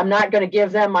 But like, I'm not going to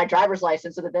give them my driver's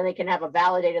license so that then they can have a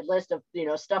validated list of,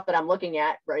 stuff that I'm looking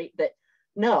at, right?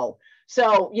 No.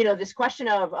 So, this question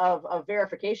of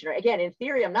verification, right? Again, in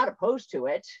theory, I'm not opposed to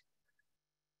it.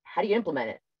 How do you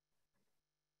implement it?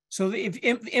 So if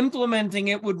implementing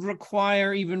it would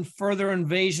require even further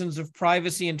invasions of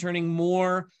privacy and turning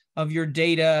more of your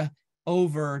data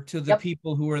over to the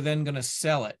people who are then going to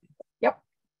sell it. Yep.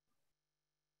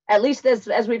 At least as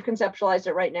we've conceptualized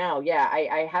it right now. Yeah,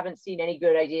 I haven't seen any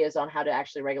good ideas on how to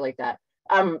actually regulate that.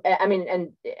 Again,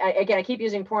 I keep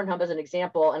using Pornhub as an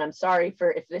example, and I'm sorry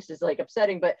if this is like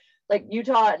upsetting, but like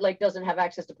Utah doesn't have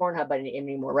access to Pornhub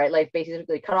anymore, right? Like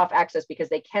basically cut off access because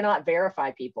they cannot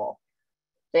verify people.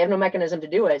 They have no mechanism to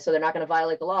do it, so they're not going to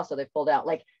violate the law, so they've pulled out.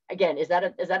 Like, again, is that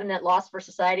a net loss for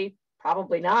society?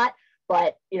 Probably not.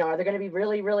 But are there going to be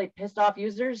really, really pissed off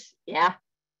users? Yeah.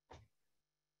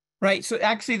 Right. So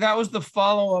actually, that was the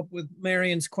follow-up with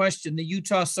Marion's question, the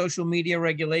Utah Social Media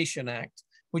Regulation Act,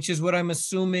 which is what I'm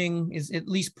assuming is at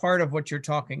least part of what you're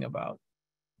talking about.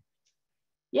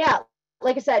 Yeah,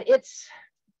 like I said, it's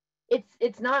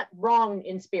not wrong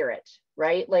in spirit,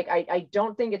 right? Like I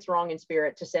don't think it's wrong in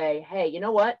spirit to say, hey, you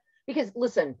know what? Because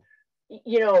listen,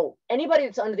 anybody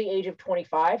that's under the age of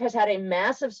 25 has had a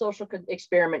massive social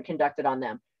experiment conducted on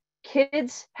them.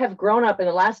 Kids have grown up in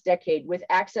the last decade with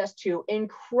access to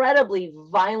incredibly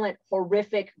violent,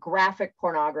 horrific, graphic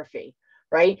pornography,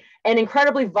 right? And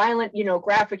incredibly violent,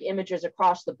 graphic images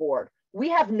across the board. We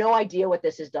have no idea what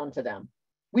this has done to them.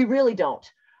 We really don't.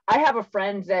 I have a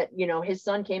friend that, his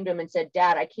son came to him and said,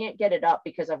 Dad, I can't get it up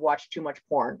because I've watched too much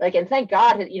porn. Like, and thank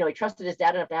God, he trusted his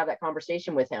dad enough to have that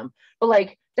conversation with him. But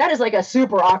like, that is like a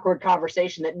super awkward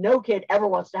conversation that no kid ever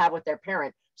wants to have with their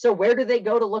parent. So where do they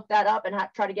go to look that up and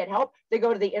try to get help? They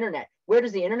go to the internet. Where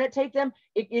does the internet take them?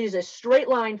 It is a straight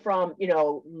line from,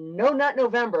 No Nut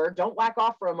November, don't whack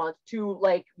off for a month, to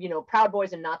like, Proud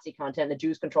Boys and Nazi content, the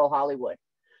Jews control Hollywood.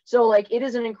 So like, it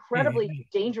is an incredibly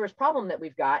dangerous problem that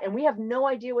we've got, and we have no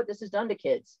idea what this has done to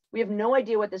kids. We have no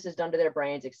idea what this has done to their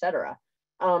brains, et cetera.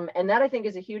 And that I think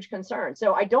is a huge concern.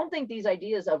 So I don't think these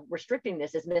ideas of restricting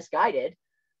this is misguided.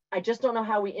 I just don't know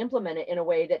how we implement it in a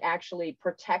way that actually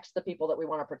protects the people that we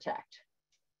want to protect.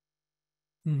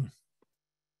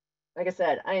 Like I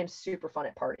said, I am super fun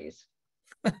at parties.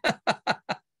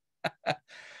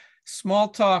 Small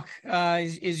talk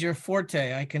is your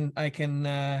forte. I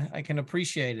can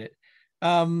appreciate it.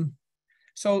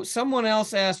 So someone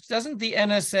else asked, doesn't the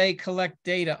NSA collect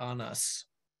data on us?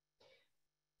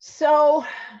 So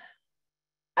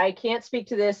I can't speak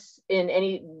to this in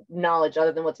any knowledge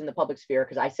other than what's in the public sphere,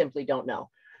 because I simply don't know.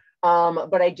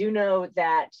 But I do know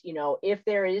that, if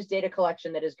there is data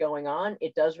collection that is going on,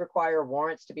 it does require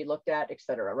warrants to be looked at, et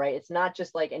cetera, right? It's not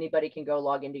just like anybody can go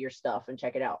log into your stuff and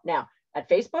check it out. Now, at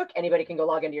Facebook, anybody can go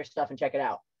log into your stuff and check it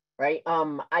out, right?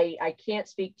 I can't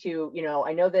speak to,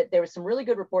 I know that there was some really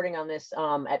good reporting on this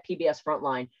at PBS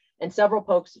Frontline, and several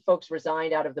folks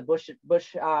resigned out of the Bush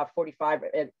 45,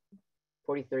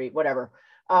 43, whatever,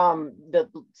 the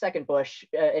second Bush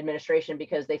administration,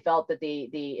 because they felt that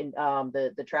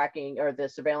the tracking or the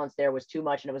surveillance there was too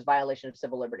much and it was violation of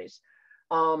civil liberties.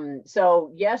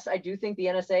 So yes, I do think the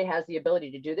NSA has the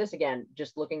ability to do this, again,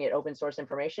 just looking at open source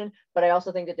information, but I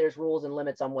also think that there's rules and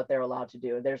limits on what they're allowed to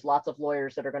do. There's lots of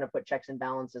lawyers that are going to put checks and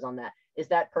balances on that. Is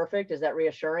that perfect? Is that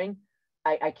reassuring?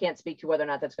 I can't speak to whether or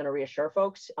not that's going to reassure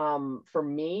folks. For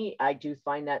me, I do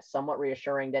find that somewhat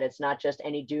reassuring that it's not just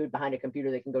any dude behind a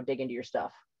computer that can go dig into your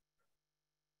stuff.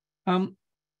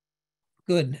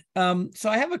 Good. So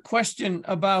I have a question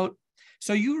about,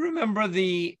 so you remember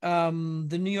the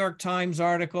New York Times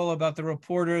article about the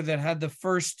reporter that had the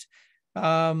first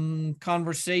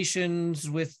conversations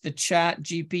with the chat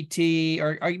GPT,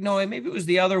 or no, maybe it was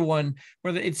the other one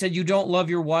where it said, you don't love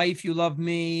your wife, you love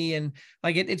me. And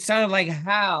like, it sounded like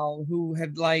Hal, who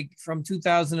had like from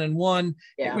 2001,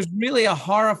 It was really a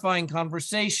horrifying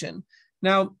conversation.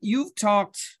 Now you've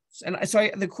talked, and so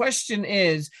the question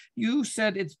is, you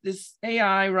said it's this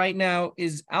AI right now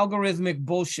is algorithmic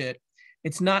bullshit.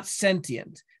 It's not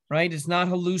sentient, right? It's not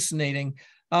hallucinating.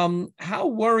 How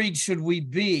worried should we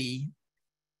be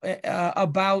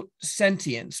about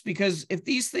sentience? Because if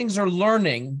these things are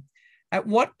learning, at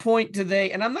what point do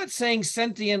they, and I'm not saying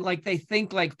sentient like they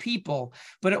think like people,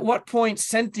 but at what point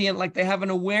sentient like they have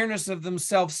an awareness of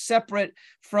themselves separate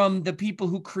from the people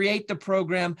who create the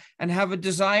program and have a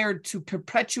desire to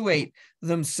perpetuate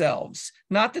themselves?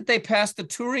 Not that they pass the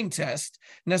Turing test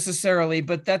necessarily,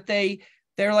 but that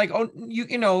they're like, oh,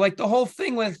 you know, like the whole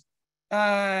thing with,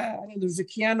 there's a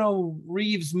Keanu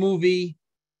Reeves movie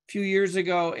a few years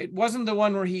ago. It wasn't the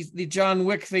one where he's the John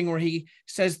Wick thing where he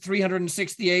says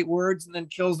 368 words and then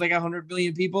kills like 100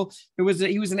 million people. He was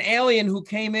an alien who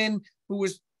came in who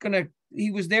was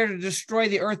he was there to destroy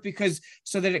the earth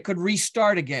so that it could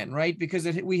restart again, right? Because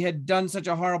we had done such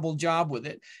a horrible job with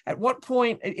it. At what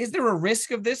point, is there a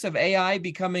risk of this, of AI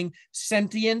becoming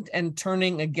sentient and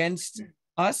turning against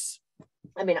us?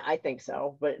 I mean, I think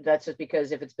so, but that's just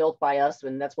because if it's built by us,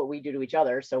 and that's what we do to each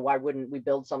other, so why wouldn't we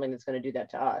build something that's going to do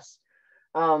that to us?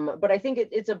 But I think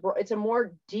it's a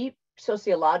more deep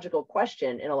sociological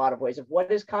question in a lot of ways of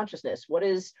what is consciousness, what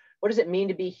does it mean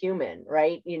to be human,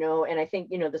 right? You know, and I think,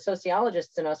 you know, the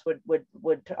sociologists in us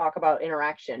would talk about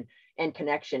interaction and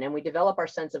connection, and we develop our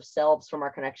sense of selves from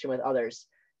our connection with others.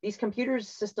 These computer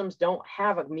systems don't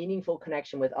have a meaningful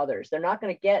connection with others. They're not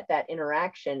going to get that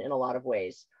interaction in a lot of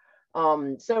ways.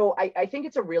 So I think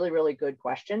it's a really, really good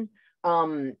question.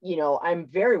 You know, I'm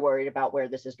very worried about where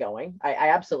this is going. I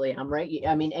absolutely am, right?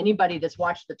 I mean, anybody that's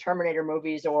watched the Terminator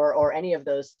movies or any of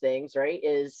those things, right,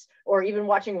 or even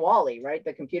watching WALL-E, right?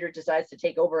 The computer decides to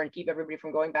take over and keep everybody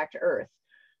from going back to Earth.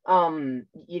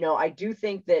 You know, I do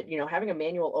think that, you know, having a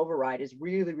manual override is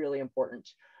really, really important.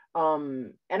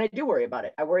 And I do worry about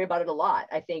it. I worry about it a lot.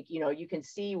 I think, you know, you can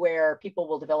see where people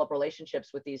will develop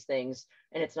relationships with these things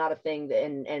and it's not a thing that,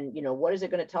 and you know, what is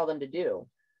it going to tell them to do?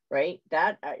 Right?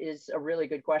 That is a really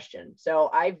good question. So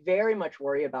I very much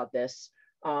worry about this.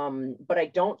 But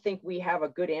I don't think we have a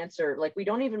good answer. Like, we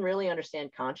don't even really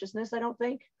understand consciousness, I don't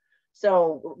think.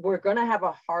 So we're going to have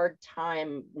a hard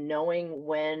time knowing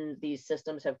when these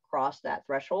systems have crossed that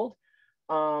threshold.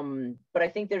 But I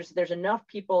think there's enough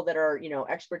people that are, you know,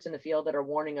 experts in the field that are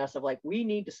warning us of like, we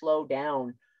need to slow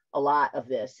down a lot of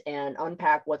this and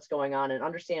unpack what's going on and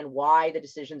understand why the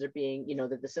decisions are being, you know,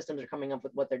 that the systems are coming up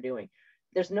with what they're doing.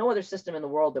 There's no other system in the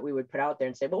world that we would put out there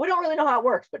and say, well, we don't really know how it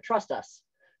works, but trust us.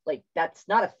 Like, that's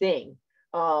not a thing,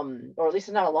 or at least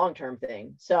it's not a long-term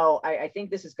thing. So I think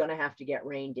this is going to have to get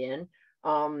reined in.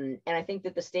 And I think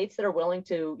that the states that are willing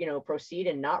to, you know, proceed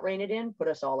and not rein it in put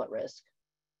us all at risk.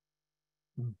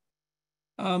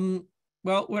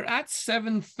 Well, we're at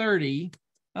 7:30,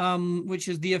 which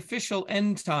is the official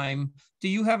end time. Do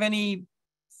you have any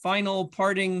final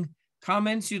parting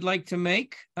comments you'd like to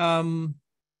make?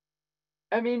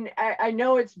 I mean, I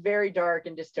know it's very dark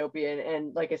and dystopian,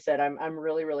 and like I said, I'm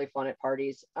really, really fun at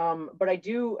parties. But I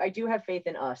do have faith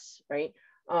in us, right?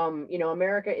 You know,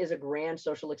 America is a grand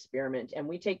social experiment, and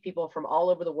we take people from all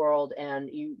over the world, and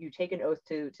you take an oath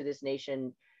to this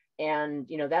nation. And,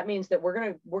 you know, that means that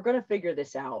we're gonna figure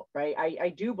this out, right? I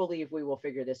do believe we will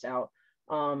figure this out.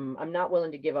 I'm not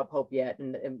willing to give up hope yet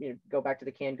and you know, go back to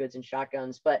the canned goods and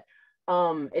shotguns, but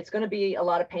it's going to be a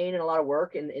lot of pain and a lot of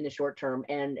work in the short term.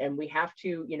 And we have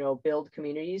to, you know, build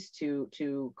communities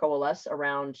to coalesce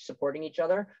around supporting each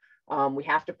other. We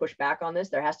have to push back on this.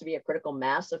 There has to be a critical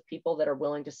mass of people that are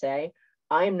willing to say,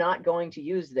 I am not going to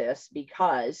use this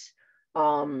because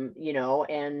you know,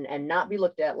 and not be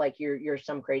looked at like you're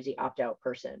some crazy opt-out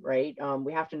person, right?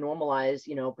 We have to normalize,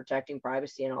 you know, protecting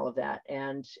privacy and all of that.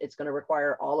 And it's going to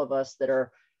require all of us that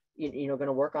are, you know, going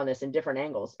to work on this in different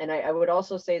angles. And I would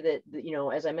also say that, you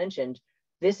know, as I mentioned,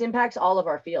 this impacts all of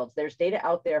our fields. There's data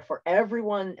out there for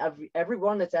everyone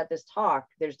that's at this talk.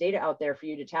 There's data out there for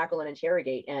you to tackle and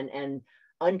interrogate and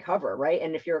uncover, right?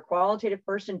 And if you're a qualitative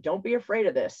person, don't be afraid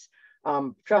of this.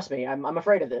 Trust me, I'm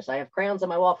afraid of this. I have crayons on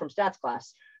my wall from stats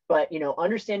class, but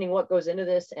understanding what goes into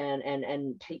this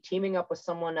and teaming up with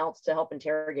someone else to help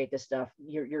interrogate this stuff,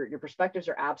 your perspectives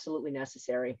are absolutely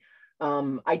necessary.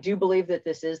 I do believe that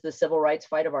this is the civil rights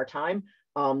fight of our time.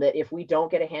 That if we don't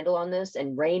get a handle on this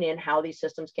and rein in how these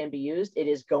systems can be used, it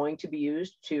is going to be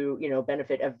used to,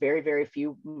 benefit a very, very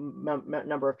few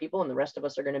number of people, and the rest of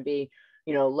us are going to be,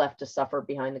 left to suffer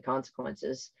behind the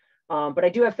consequences. But I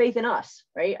do have faith in us,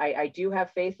 right? I do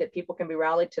have faith that people can be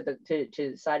rallied to the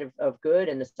side of good,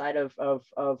 and the side of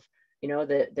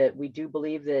that we do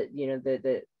believe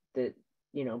that that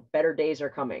better days are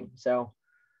coming. So.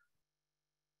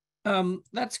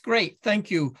 That's great. Thank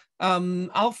you.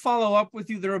 I'll follow up with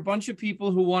you. There are a bunch of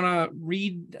people who want to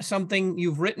read something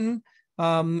you've written,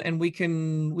 and we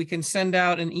can send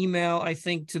out an email, I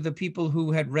think, to the people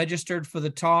who had registered for the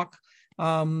talk.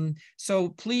 So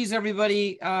please,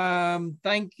 everybody,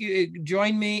 thank you.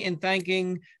 Join me in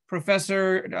thanking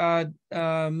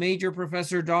Major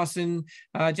Professor Dawson,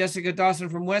 Jessica Dawson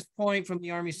from West Point, from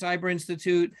the Army Cyber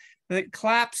Institute. The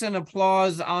claps and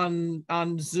applause on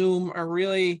Zoom are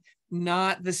really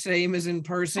not the same as in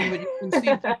person, but you can see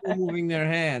people moving their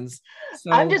hands.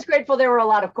 So I'm just grateful there were a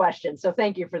lot of questions. So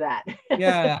thank you for that.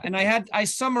 Yeah, and I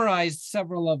summarized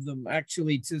several of them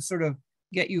actually to sort of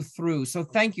get you through. So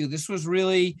thank you. This was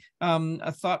really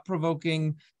a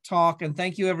thought-provoking talk, and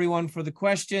thank you everyone for the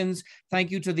questions.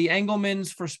 Thank you to the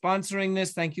Engelmans for sponsoring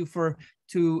this. Thank you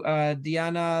to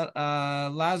Diana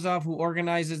Lazov, who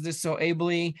organizes this so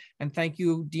ably, and thank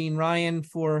you, Dean Ryan,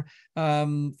 for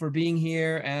being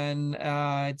here. And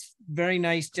it's very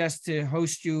nice just to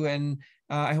host you, and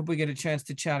I hope we get a chance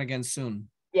to chat again soon.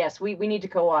 Yes, we need to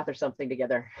co-author something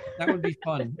together. That would be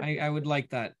fun. I would like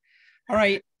that. All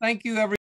right, thank you, everyone.